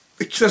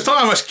 there's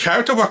not that much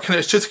character work in it,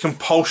 it's just a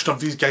compulsion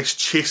of these guys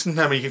chasing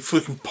him. You can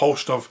feel the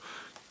compulsion of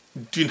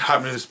Dean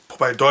Hackman is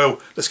by Doyle,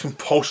 this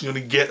compulsion you're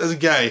going to get this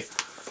guy.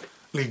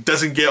 And he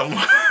doesn't get him,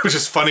 which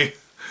is funny.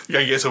 The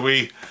guy gets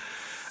away.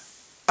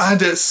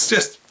 And it's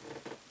just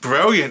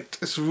brilliant.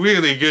 It's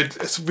really good.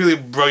 It's a really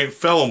brilliant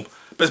film.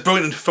 But it's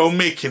brilliant in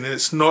filmmaking, and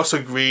it's not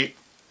so great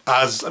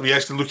as we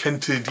actually look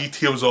into the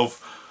details of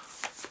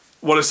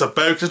what it's about,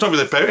 because it's not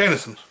really about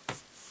anything.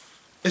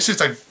 It's just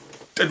a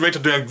director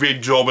doing a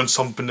great job on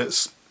something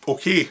that's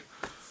okay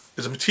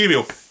as a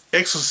material.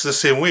 Exorcist is the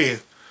same way.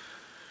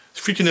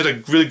 Freaking did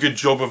a really good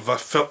job of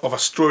a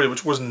story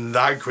which wasn't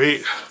that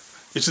great.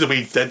 It's just the way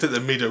he did it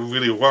that made it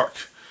really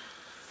work.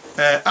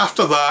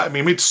 After that, I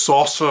mean, he made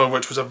Sorcerer,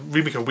 which was a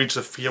remake of Wages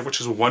of Fear,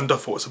 which is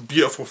wonderful. It's a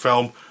beautiful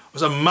film. It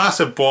was a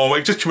massive bomb.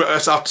 It just came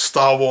out after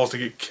Star Wars to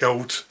get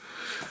killed.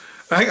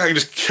 I think I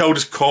just killed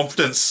his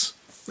confidence.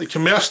 Like,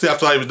 commercially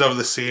after that, he was never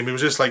the same. He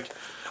was just like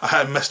a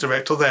hit and miss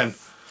director then.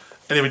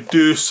 And he would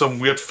do some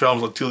weird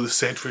films like Deal of the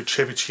Century,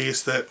 Chevy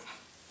Chase, that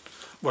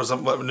was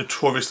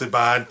notoriously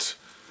bad.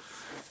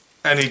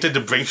 And he did The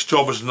Brinks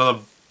Job, which was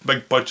another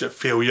big budget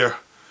failure.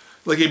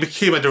 Like, he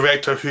became a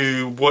director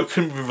who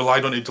couldn't be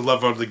relied on to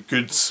deliver the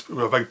goods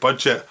with a big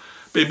budget.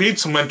 But he made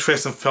some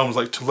interesting films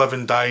like To Live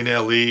and Die in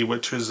LA,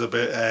 which was a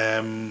bit,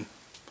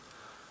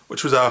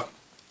 it's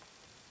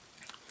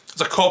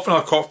a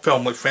cop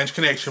film like French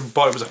Connection,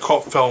 but it was a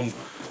cop film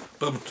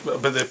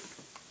about the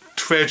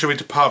Treasury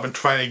Department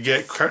trying to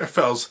get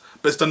counterfeiters.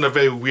 But it's done in a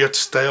very weird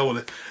style,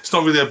 and it's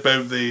not really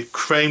about the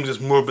crimes,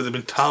 it's more about the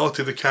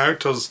mentality of the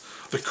characters,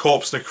 the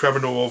cops and the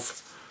criminal, of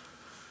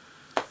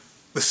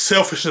the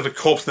selfishness of the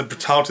cops and the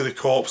brutality of the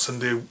cops,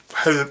 and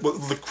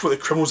what the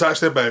criminal's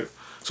actually about.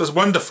 So it's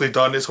wonderfully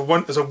done. It's a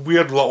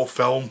weird little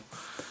film.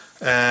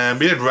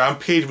 We did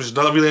Rampage, which is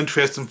another really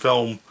interesting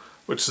film,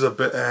 which is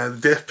about the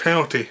death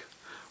penalty,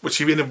 which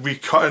he ended up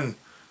recutting,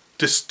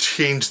 just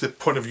changed the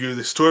point of view of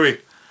the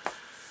story.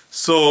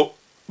 So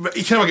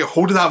you can't get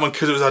hold of that one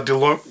because it was a De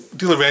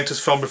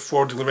Laurentiis film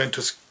before De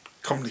Laurentiis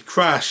company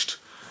crashed,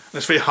 and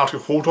it's very hard to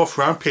hold off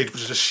Rampage,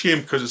 which is a shame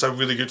because it's a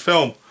really good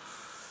film.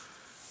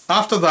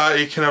 After that,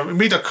 he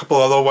made a couple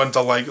other ones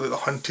I like The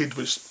Hunted,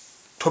 which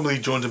Tommy Lee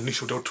Jones and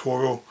Benicio del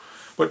Toro,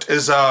 which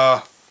is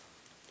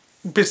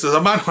basically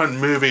a manhunt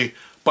movie,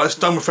 but it's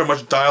done with very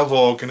much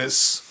dialogue, and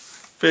it's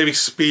very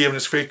spare and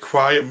it's a very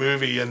quiet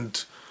movie,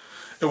 and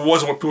it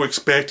wasn't what people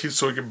expected,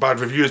 so it got bad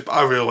reviews, but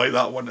I really like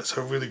that one. It's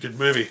a really good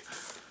movie.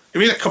 He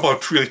made a couple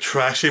of really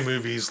trashy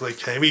movies, like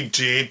he made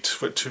Jade,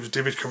 which was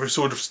David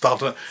Caruso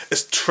starred in it.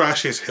 It's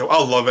trashy as hell.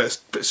 I love it,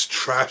 it's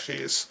trashy,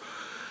 it's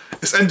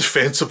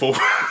indefensible.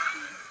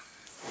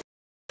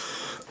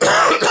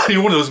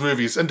 One of those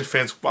movies,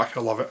 indefensible, but I kind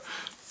of love it.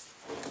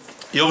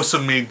 He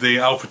also made the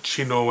Al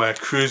Pacino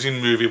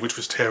cruising movie, which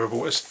was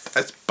terrible.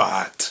 It's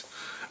bad.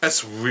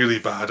 It's really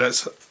bad.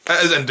 It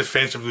is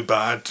indefensibly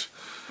bad.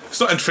 It's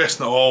not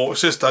interesting at all.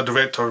 It's just a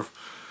director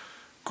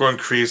going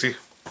crazy.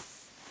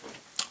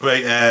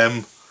 Right,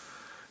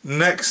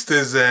 next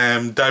is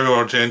Dario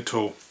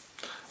Argento.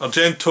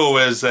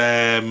 Argento is,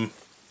 I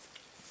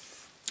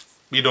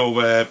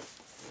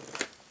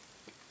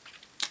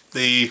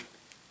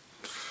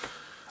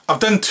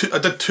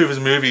did two of his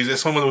movies.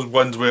 It's one of those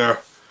ones where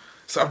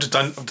I've just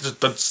done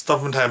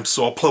stuff with him,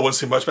 so I probably won't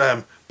say much about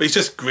him. But he's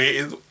just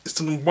great. It's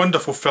done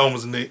wonderful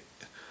films in the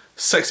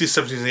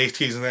 60s, 70s and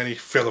 80s, and then he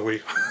fell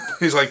away.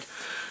 He's like,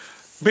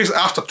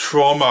 basically after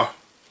Trauma,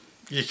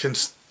 you're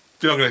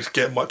not going to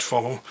get much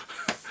from him.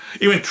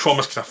 Even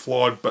Trauma's kind of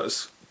flawed, but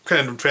it's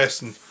kind of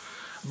interesting.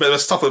 But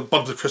there's stuff like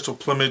Birds of Crystal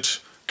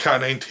Plumage,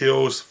 Cat o' Nine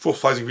Tails, Four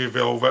Flies in Grey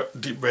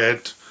Velvet, Deep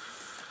Red,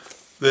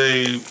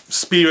 the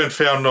Spiro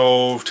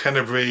Inferno,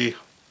 Tenebrae,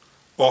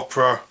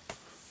 Opera,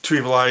 Two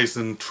Evil Eyes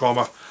and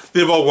Trauma.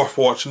 They're all worth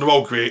watching, they're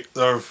all great.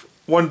 They're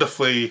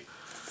wonderfully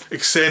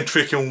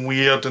eccentric and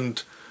weird,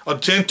 and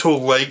Argento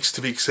likes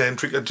to be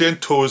eccentric.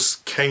 Argento's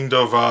kind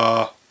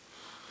of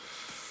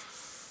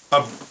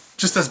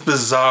just this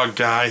bizarre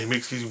guy who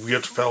makes these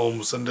weird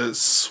films, and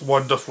it's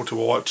wonderful to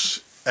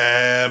watch.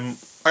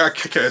 I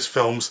kick at his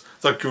films.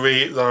 They're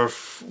great, they're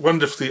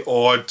wonderfully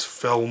odd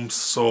films,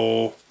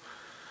 so...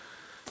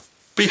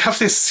 But you have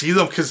to see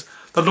them, because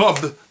they're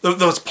not...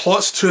 There's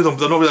plots to them,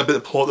 but they're not really about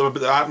the plot, they're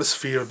about the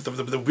atmosphere,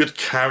 the weird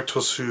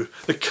characters who...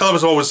 The killer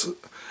was always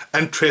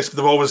interesting,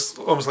 but they're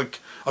always like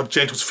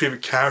Argento's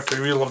favourite character.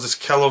 He really loves his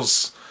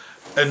killers.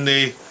 And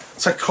the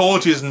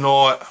psychology is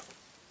not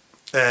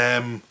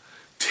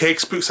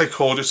textbook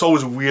psychology, it's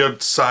always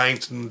weird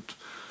science, and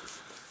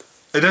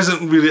it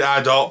doesn't really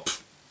add up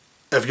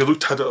if you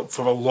looked at it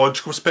from a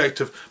logical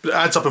perspective, but it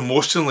adds up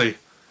emotionally.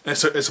 And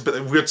it's a bit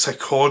of weird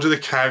psychology of the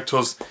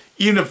characters.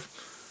 Even if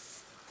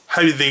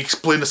how they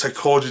explain the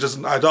psychology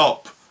doesn't add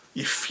up,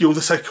 you feel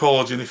the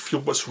psychology and you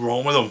feel what's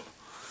wrong with them.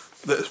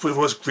 That's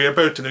what's great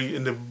about it,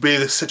 in the way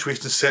the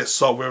situation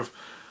sets up, where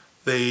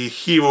the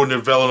hero and the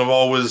villain are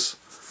always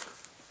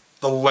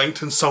they're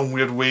linked in some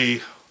weird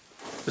way.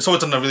 It's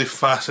always done in a really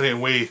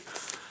fascinating way.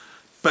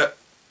 But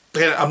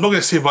again, I'm not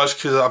going to say much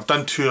because I've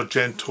done 2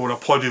 Argento and I'll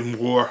probably do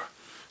more.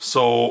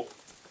 So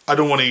I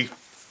don't want to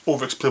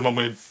over explain what I'm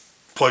going to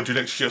probably do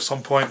next year at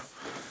some point.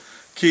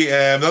 Okay,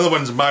 the other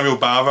one's Mario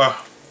Bava,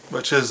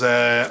 which is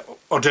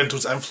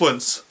Argento's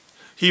influence.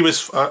 He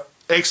was an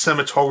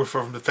ex-cinematographer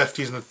from the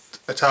 50s and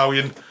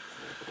Italian.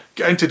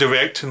 Got into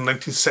directing in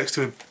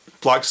 1960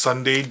 with Black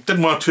Sunday. Did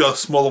 1 or 2 other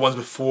smaller ones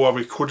before,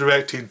 we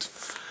co-directed.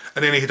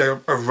 And then he had a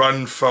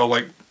run for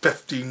like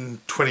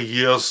 15-20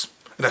 years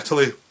in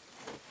Italy.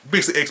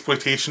 Basically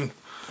exploitation.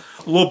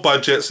 Low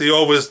budgets, he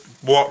always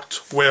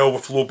worked well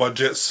with low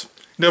budgets.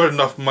 Never had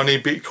enough money,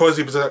 but because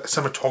he was a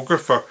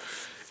cinematographer,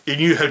 he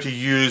knew how to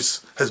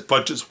use his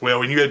budgets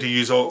well. He knew how to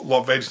use a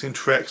lot of editing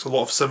tricks, a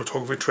lot of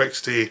cinematography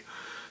tricks to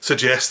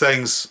suggest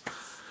things.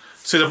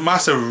 So he had a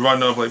massive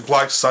run of like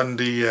Black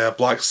Sunday,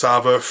 Black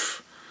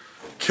Sabbath,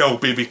 Kill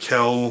Baby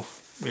Kill,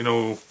 you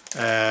know,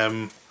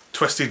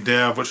 Twisted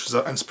Nerve, which was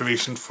an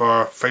inspiration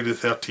for Friday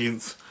the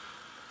 13th.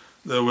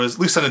 There was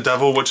Lisa and the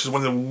Devil, which is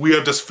one of the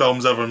weirdest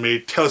films ever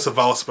made. Telly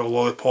Savalas about a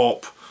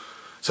lollipop.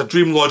 It's a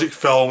Dream Logic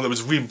film that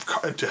was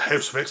recut into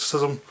House of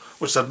Exorcism,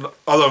 which is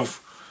another...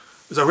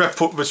 It's a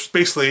rip-up, which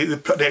basically they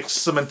put the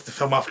Exorcism into the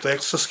film after The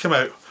Exorcist came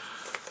out.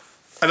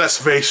 And that's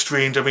very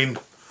strange. I mean,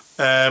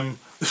 the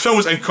film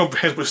was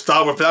incomprehensible to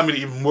start with, but that made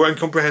it even more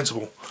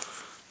incomprehensible.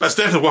 But it's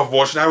definitely worth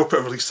watching. I will put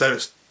a release out,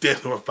 it's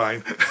definitely worth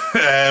buying.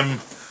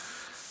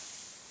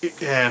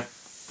 Yeah,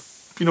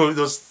 you know,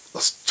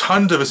 there's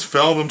tons of his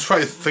film. I'm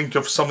trying to think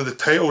of some of the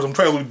titles. I'm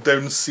trying to look down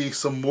and see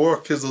some more,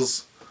 because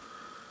there's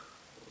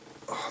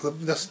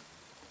this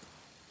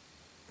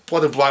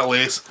Blood and Black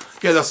Lace.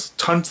 Yeah, there's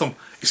tons of them.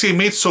 You see, he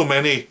made so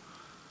many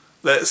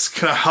that it's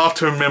kind of hard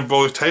to remember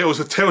all the titles.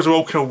 The titles are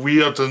all kind of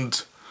weird,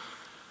 and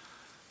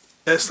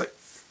it's like,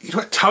 you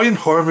know, Italian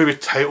horror movie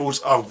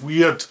titles are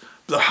weird,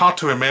 but they're hard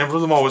to remember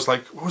them all. It's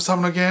like, what was that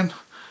one again?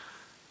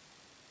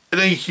 And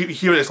then you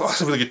hear it, it's like, oh,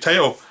 that's a really good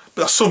title.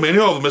 But there's so many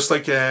of them, it's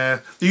like, they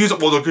used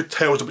up all their good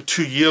titles about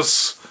 2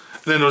 years,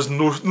 and then there was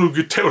no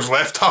good titles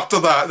left after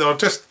that. They were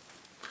just...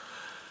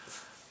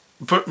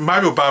 But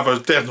Mario Bava is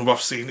definitely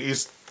worth seeing.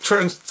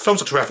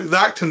 Films are terrific. The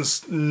acting's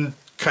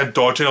kind of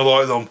dodgy in a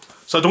lot of them,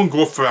 so I don't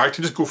go for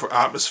acting, just go for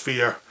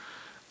atmosphere.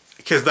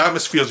 Because the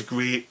atmosphere is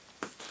great,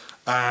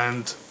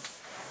 and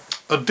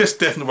they're just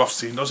definitely worth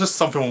seeing. There's just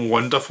something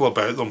wonderful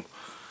about them.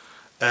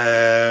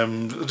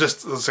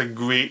 There's a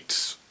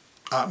great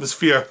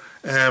atmosphere.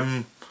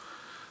 John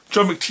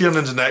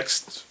McTiernan's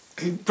next.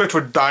 He worked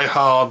for Die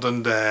Hard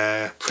and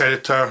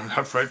Predator and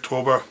Hunt for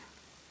October.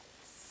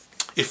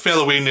 He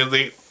fell away in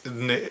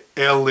the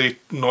early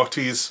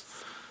noughties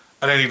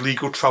and any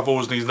legal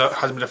troubles, and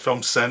hasn't made a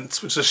film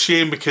since, which is a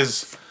shame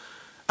because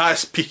at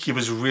its peak he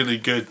was really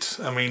good.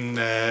 I mean,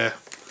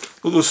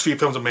 those 3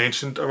 films I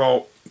mentioned are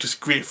all just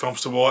great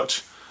films to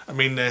watch. I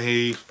mean,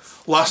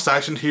 Last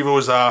Action Hero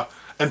is a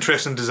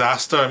interesting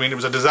disaster. I mean, it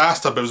was a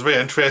disaster, but it was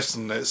very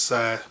interesting. It's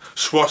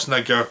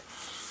Schwarzenegger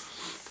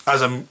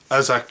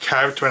as a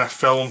character in a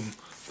film.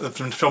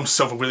 From the film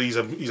Silver Wheel,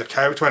 he's a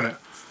character in it.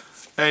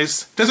 And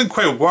it doesn't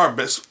quite work,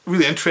 but it's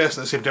really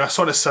interesting at the same time. I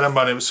saw it in the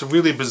cinema and it was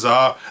really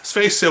bizarre. It's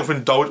very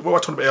self-indulgent. What I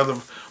was talking about earlier,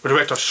 where the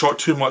director shot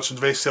too much and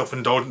very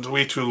self-indulgent,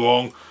 way too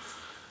long.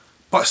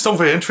 But it's still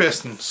very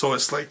interesting. So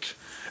it's like,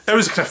 it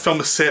was a kind of film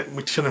that set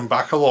me turning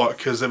back a lot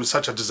because it was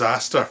such a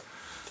disaster.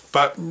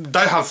 But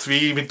Die Hard 3,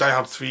 even Die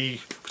Hard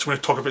 3, which I'm going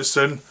to talk about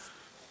soon,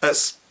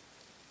 it's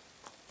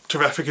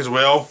terrific as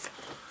well.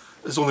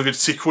 It's the only good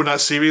sequel in that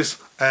series.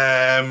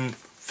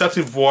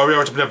 13th Warrior,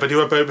 which I've made a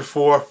video about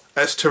before,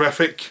 it's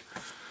terrific.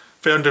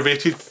 very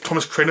underrated.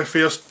 Thomas Crown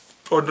Affair's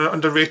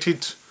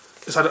underrated.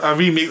 It's a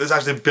remake that's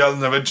actually better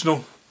than the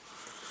original.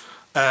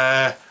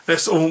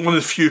 It's one of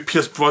the few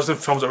Pierce Brosnan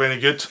films that are any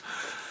good.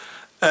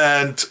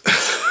 And,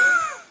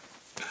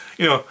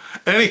 you know,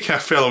 and then he kind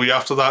of fell away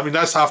after that. I mean,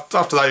 that's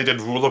after that he did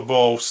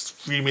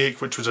Rollerball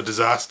remake, which was a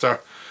disaster.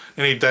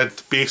 And he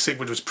did Basic,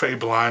 which was pretty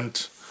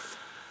bland.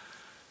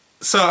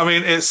 So, I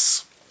mean,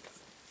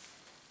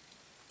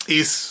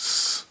 he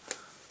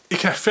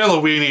kind of fell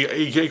away and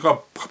he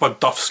got a couple of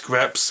duff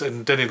scripts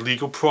and then he had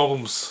legal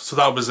problems. So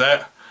that was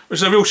it. Which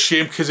is a real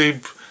shame because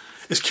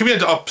his career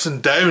had ups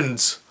and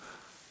downs.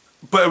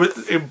 But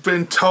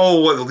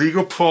until like, the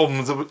legal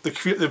problems,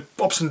 the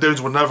ups and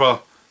downs were never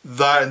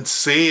that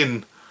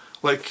insane.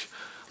 Like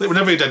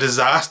whenever he did a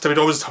disaster, he'd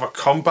always have a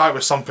comeback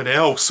with something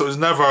else. So it was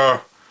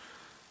never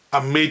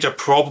a major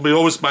problem. He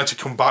always managed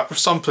to come back with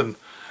something.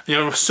 You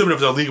know, assuming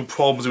if there were legal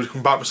problems, he would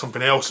come back with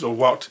something else that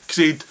worked. Because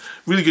he had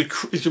really good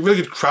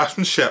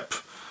craftsmanship.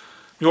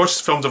 You watch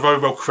his films, are very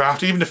well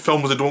crafted. Even the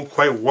films that don't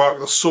quite work,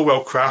 they're so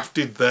well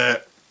crafted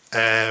that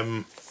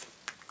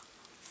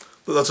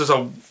there's just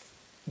a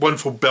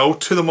wonderful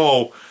build to them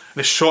all. And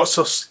the shots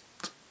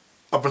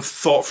have been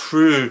thought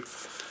through.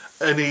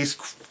 And he's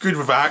good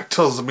with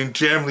actors. I mean,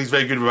 generally he's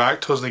very good with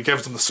actors, and he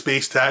gives them the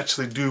space to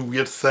actually do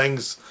weird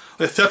things.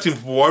 Like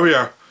 13th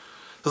Warrior,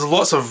 there's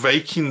lots of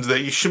Vikings that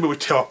you should be able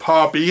to tell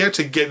apart, but you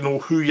actually get to know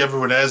who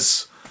everyone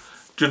is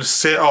during the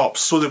setup,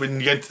 so that when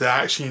you get into the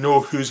action, you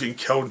know who's getting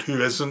killed and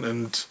who isn't.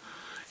 And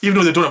even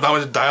though they don't have that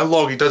much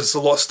dialogue, he does a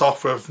lot of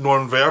stuff with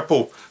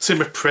non-verbal. Same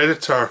with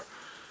Predator.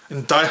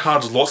 In Die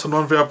Hard, there's lots of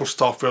non-verbal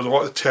stuff where a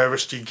lot of the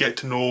terrorists you get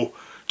to know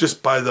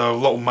just by their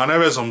little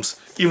mannerisms,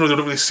 even though they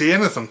don't really say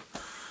anything.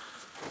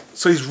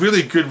 So he's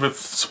really good with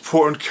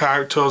supporting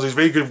characters. He's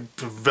very good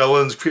with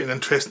villains, creating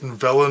interesting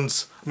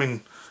villains. I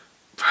mean,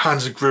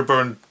 Hans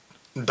Gruber and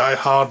Die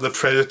Hard, the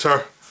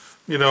Predator,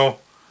 you know.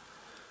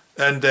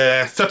 And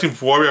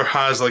 13th Warrior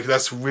has like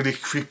this really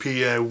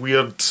creepy,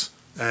 weird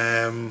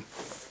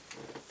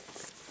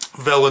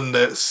villain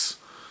that's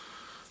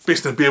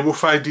based on the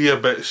Beowulf idea,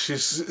 but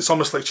it's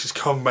almost like she's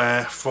come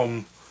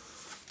from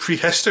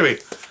prehistory.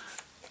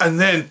 And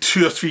then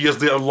 2 or 3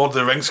 years later, Lord of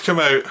the Rings come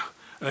out,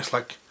 and it's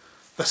like,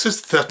 this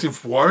is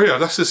 13th Warrior.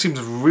 This just seems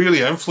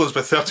really influenced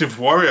by 13th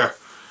Warrior.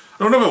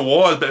 I don't know if it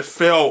was, but it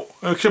felt,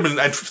 it could have been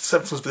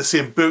influenced by the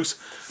same books,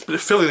 but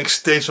it felt like an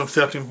extension of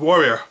 13th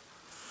Warrior.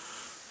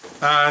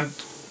 And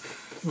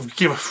with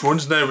Game of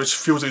Thrones now, which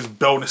feels like it's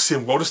built in the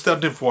same world as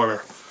 13th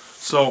Warrior.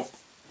 So,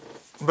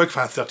 I'm a big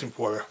fan of 13th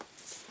Warrior.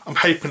 I'm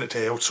hyping it to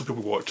hell so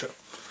people watch it.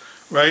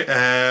 Right,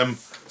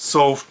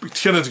 so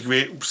McTiernan's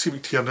great, we'll see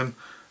McTiernan.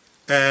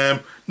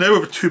 Now we're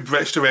with 2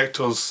 British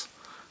directors.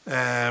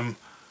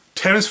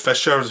 Terence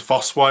Fisher was the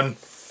first one.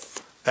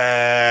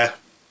 Hammer.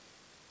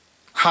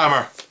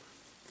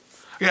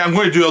 Yeah, I'm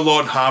going to do a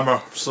lot on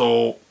Hammer,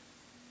 so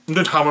I'm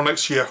doing Hammer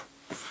next year.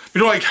 If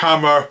you don't like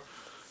Hammer,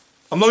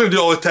 I'm not going to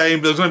do it all the time,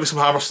 but there's going to be some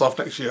Hammer stuff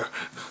next year.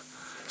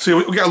 So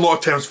we'll get a lot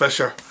of Terence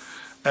Fisher.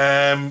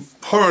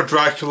 Horror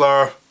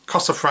Dracula,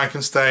 Curse of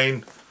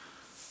Frankenstein,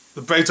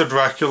 The Brides of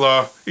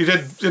Dracula. He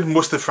did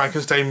most of the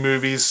Frankenstein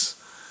movies.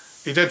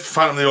 He did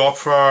Phantom of the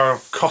Opera,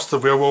 Curse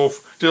of the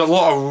Werewolf. He did a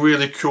lot of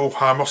really cool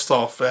Hammer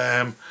stuff.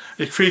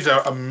 He created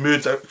a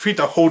mood,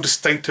 created a whole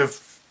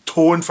distinctive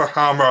tone for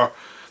Hammer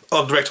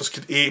other directors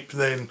could ape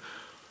and then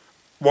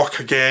work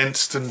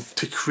against, and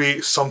to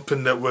create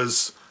something that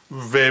was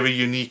very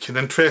unique and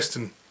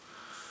interesting.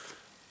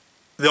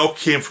 They all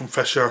came from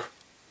Fisher.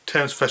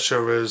 Terence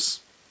Fisher is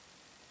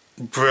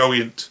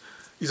brilliant.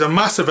 He's a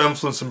massive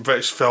influence in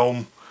British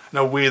film in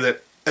a way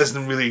that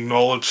isn't really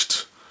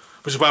acknowledged,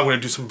 which is why I'm going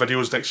to do some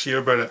videos next year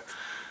about it.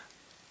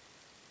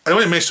 I don't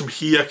want to mention him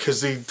here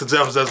because he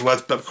deserves his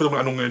list, but because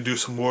I'm going to do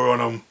some more on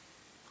him,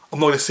 I'm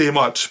not going to say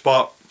much,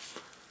 but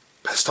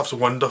his stuff's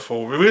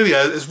wonderful. It really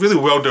is. It's really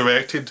well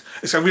directed.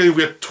 It's got a really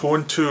weird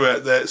tone to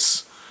it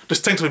that's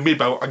distinctly made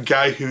by a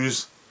guy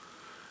who's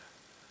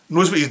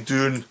knows what he's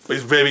doing, but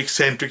he's very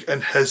eccentric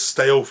in his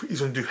style.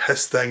 He's going to do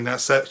his thing,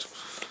 that's it.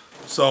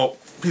 So,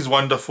 he's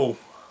wonderful.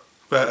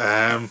 But,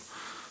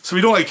 so if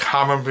you don't like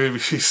Hammer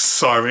movies,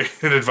 sorry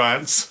in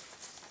advance.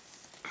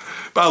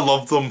 But I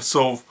love them,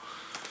 so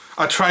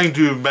I try and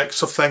do a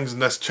mix of things in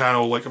this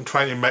channel. Like, I'm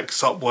trying to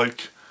mix up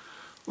like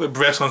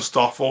wrestling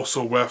stuff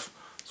also with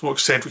some more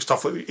eccentric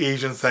stuff like the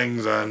Asian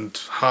things and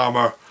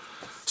Hammer.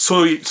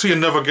 So you're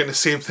never getting the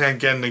same thing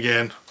again and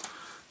again.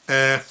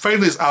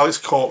 Finally is Alex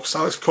Cox.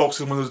 Alex Cox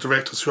is one of those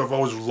directors who I've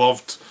always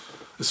loved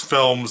his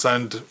films,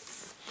 and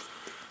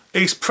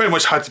he's pretty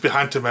much had to be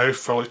hand to mouth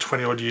for like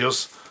 20 odd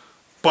years.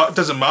 But it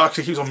doesn't matter because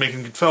he keeps on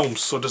making good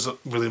films, so it doesn't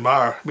really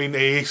matter. I mean,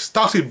 he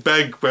started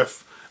big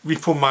with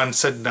Repo Man and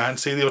Sid and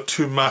Nancy. They were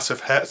 2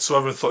 massive hits, so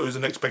everyone thought it was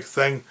the next big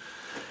thing.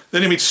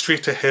 Then he made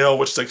Straight to Hell,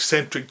 which is like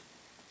eccentric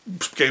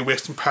spaghetti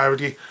western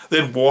parody.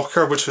 Then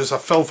Walker, which was a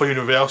film for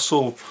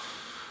Universal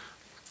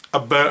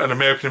about an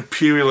American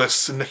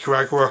imperialist in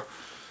Nicaragua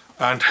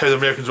and how the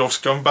Americans were all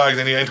scumbags.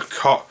 Then he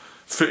intercut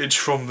footage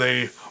from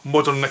the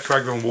modern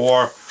Nicaraguan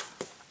war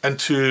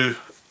into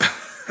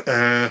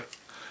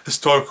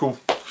historical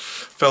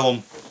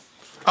film.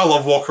 I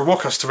love Walker.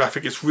 Walker's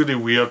terrific. It's really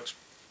weird.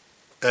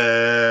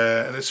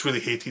 And it's really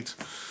hated.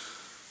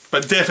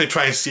 But definitely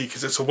try and see it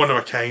because it's a one of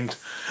a kind.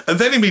 And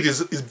then he made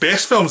his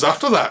best films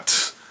after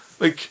that.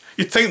 Like,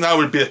 you'd think that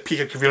would be a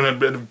peak of career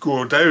and it would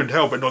go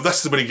downhill, but no,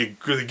 this is when he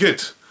get really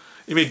good.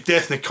 He made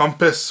Death in the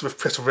Compass with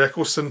Christopher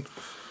Eccleston,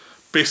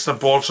 based on a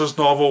Borders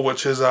novel,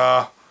 which is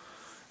and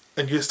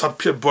you just have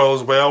Peter Boyle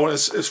as well. And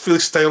it's really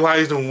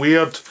stylised and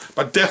weird,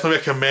 but I definitely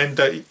recommend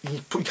it.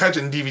 You can catch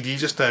it in DVD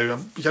just now.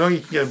 I know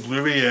you can get it on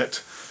Blu-ray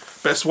yet,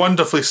 but it's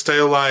wonderfully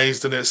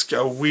stylised and it's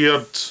got a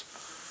weird,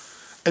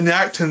 and the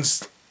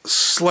acting's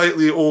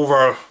slightly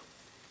over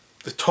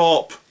the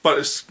top, but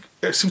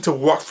it seems to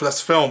work for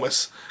this film.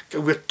 It's got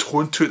a weird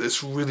tone to it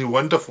that's really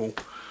wonderful.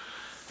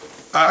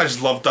 I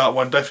just loved that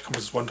one. Death in the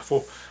Compass is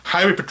wonderful.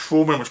 Highway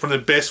Patrolman, which is one of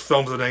the best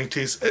films of the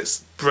 90s.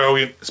 It's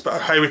brilliant. It's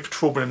about a highway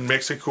patrolman in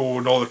Mexico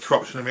and all the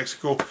corruption in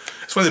Mexico.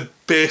 It's one of the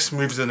best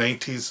movies of the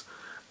 90s,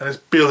 and it's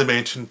barely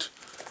mentioned.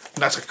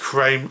 And that's a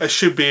crime. It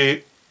should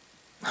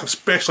have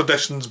special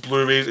editions,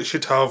 Blu-rays. It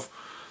should have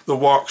the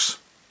works.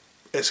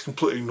 It's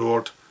completely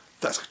ignored.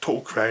 That's a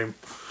total crime.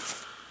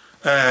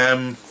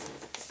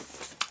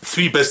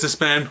 Three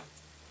Businessmen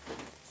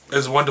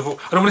is wonderful.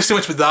 I don't want to say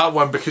much about that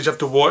one because you have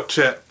to watch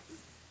it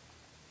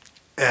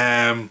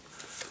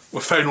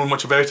without knowing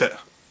much about it,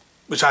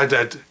 which I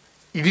did.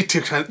 I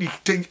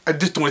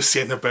just don't want to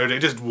say anything about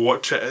it. Just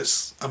watch it.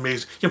 It's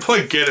amazing. You can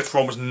probably get it for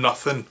almost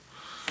nothing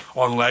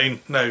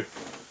online now.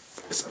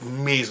 It's an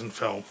amazing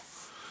film.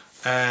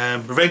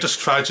 Revenger's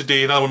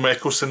Tragedy, another one with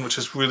Eccleston, which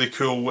is really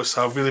cool. It's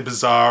a really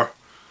bizarre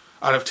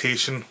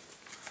adaptation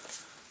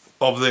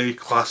of the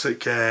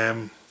classic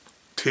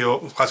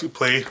classic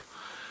play.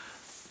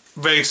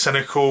 Very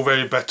cynical,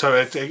 very bitter.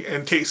 It's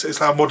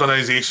a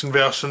modernisation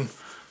version.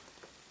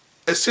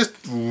 It's just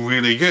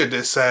really good.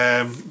 It's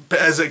but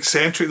it's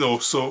eccentric though.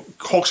 So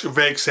Hawks got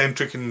very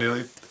eccentric in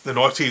the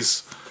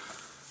noughties,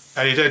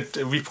 and he did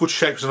Repo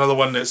Check was another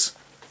one that's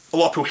a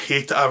lot of people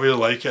hate it. I really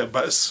like it,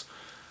 but it's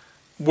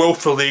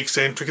willfully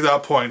eccentric at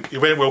that point. He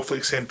went willfully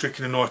eccentric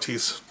in the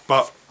noughties,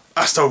 but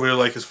I still really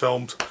like his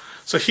films.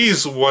 So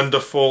he's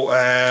wonderful.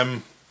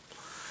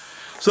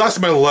 So that's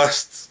my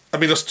list. I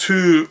mean, there's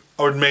two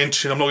I would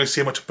mention. I'm not going to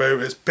say much about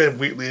it. It's Ben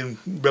Wheatley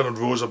and Bernard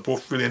Rose are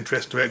both really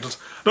interesting directors.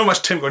 Not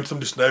much time going into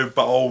them just now,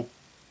 but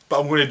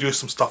I'm going to do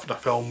some stuff in their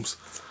films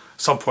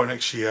some point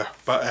next year.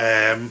 But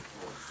I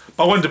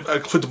wanted to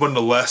include them on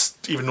the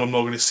list, even though I'm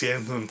not going to say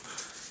anything.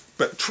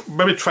 But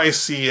maybe try and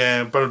see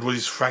Bernard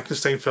Rose's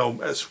Frankenstein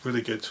film. It's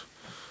really good.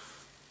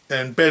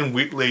 And Ben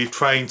Wheatley,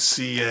 try and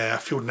see A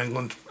Field in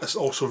England. It's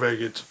also very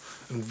good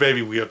and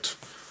very weird.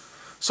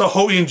 So I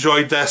hope you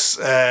enjoyed this.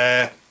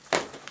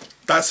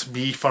 That's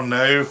me for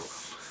now.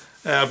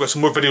 I've got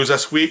some more videos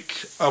this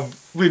week. I'm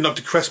leading up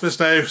to Christmas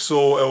now,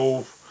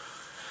 so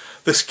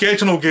the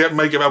schedule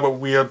might get a bit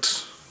weird.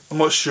 I'm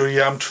not sure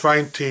yet. I'm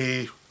trying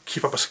to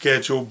keep up a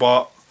schedule,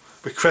 but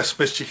with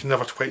Christmas you can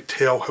never quite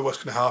tell what's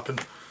going to happen.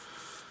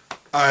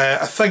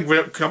 I think when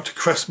it comes up to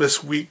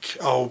Christmas week,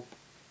 I'll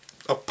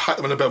pack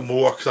them in a bit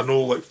more because I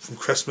know, like, from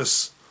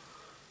Christmas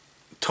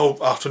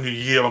till after New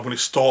Year I'm going to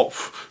stop.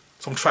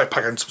 So I'm trying to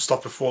pack in some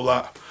stuff before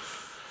that.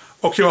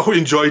 Okay, well, I hope you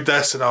enjoyed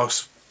this and I'll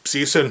see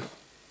you soon.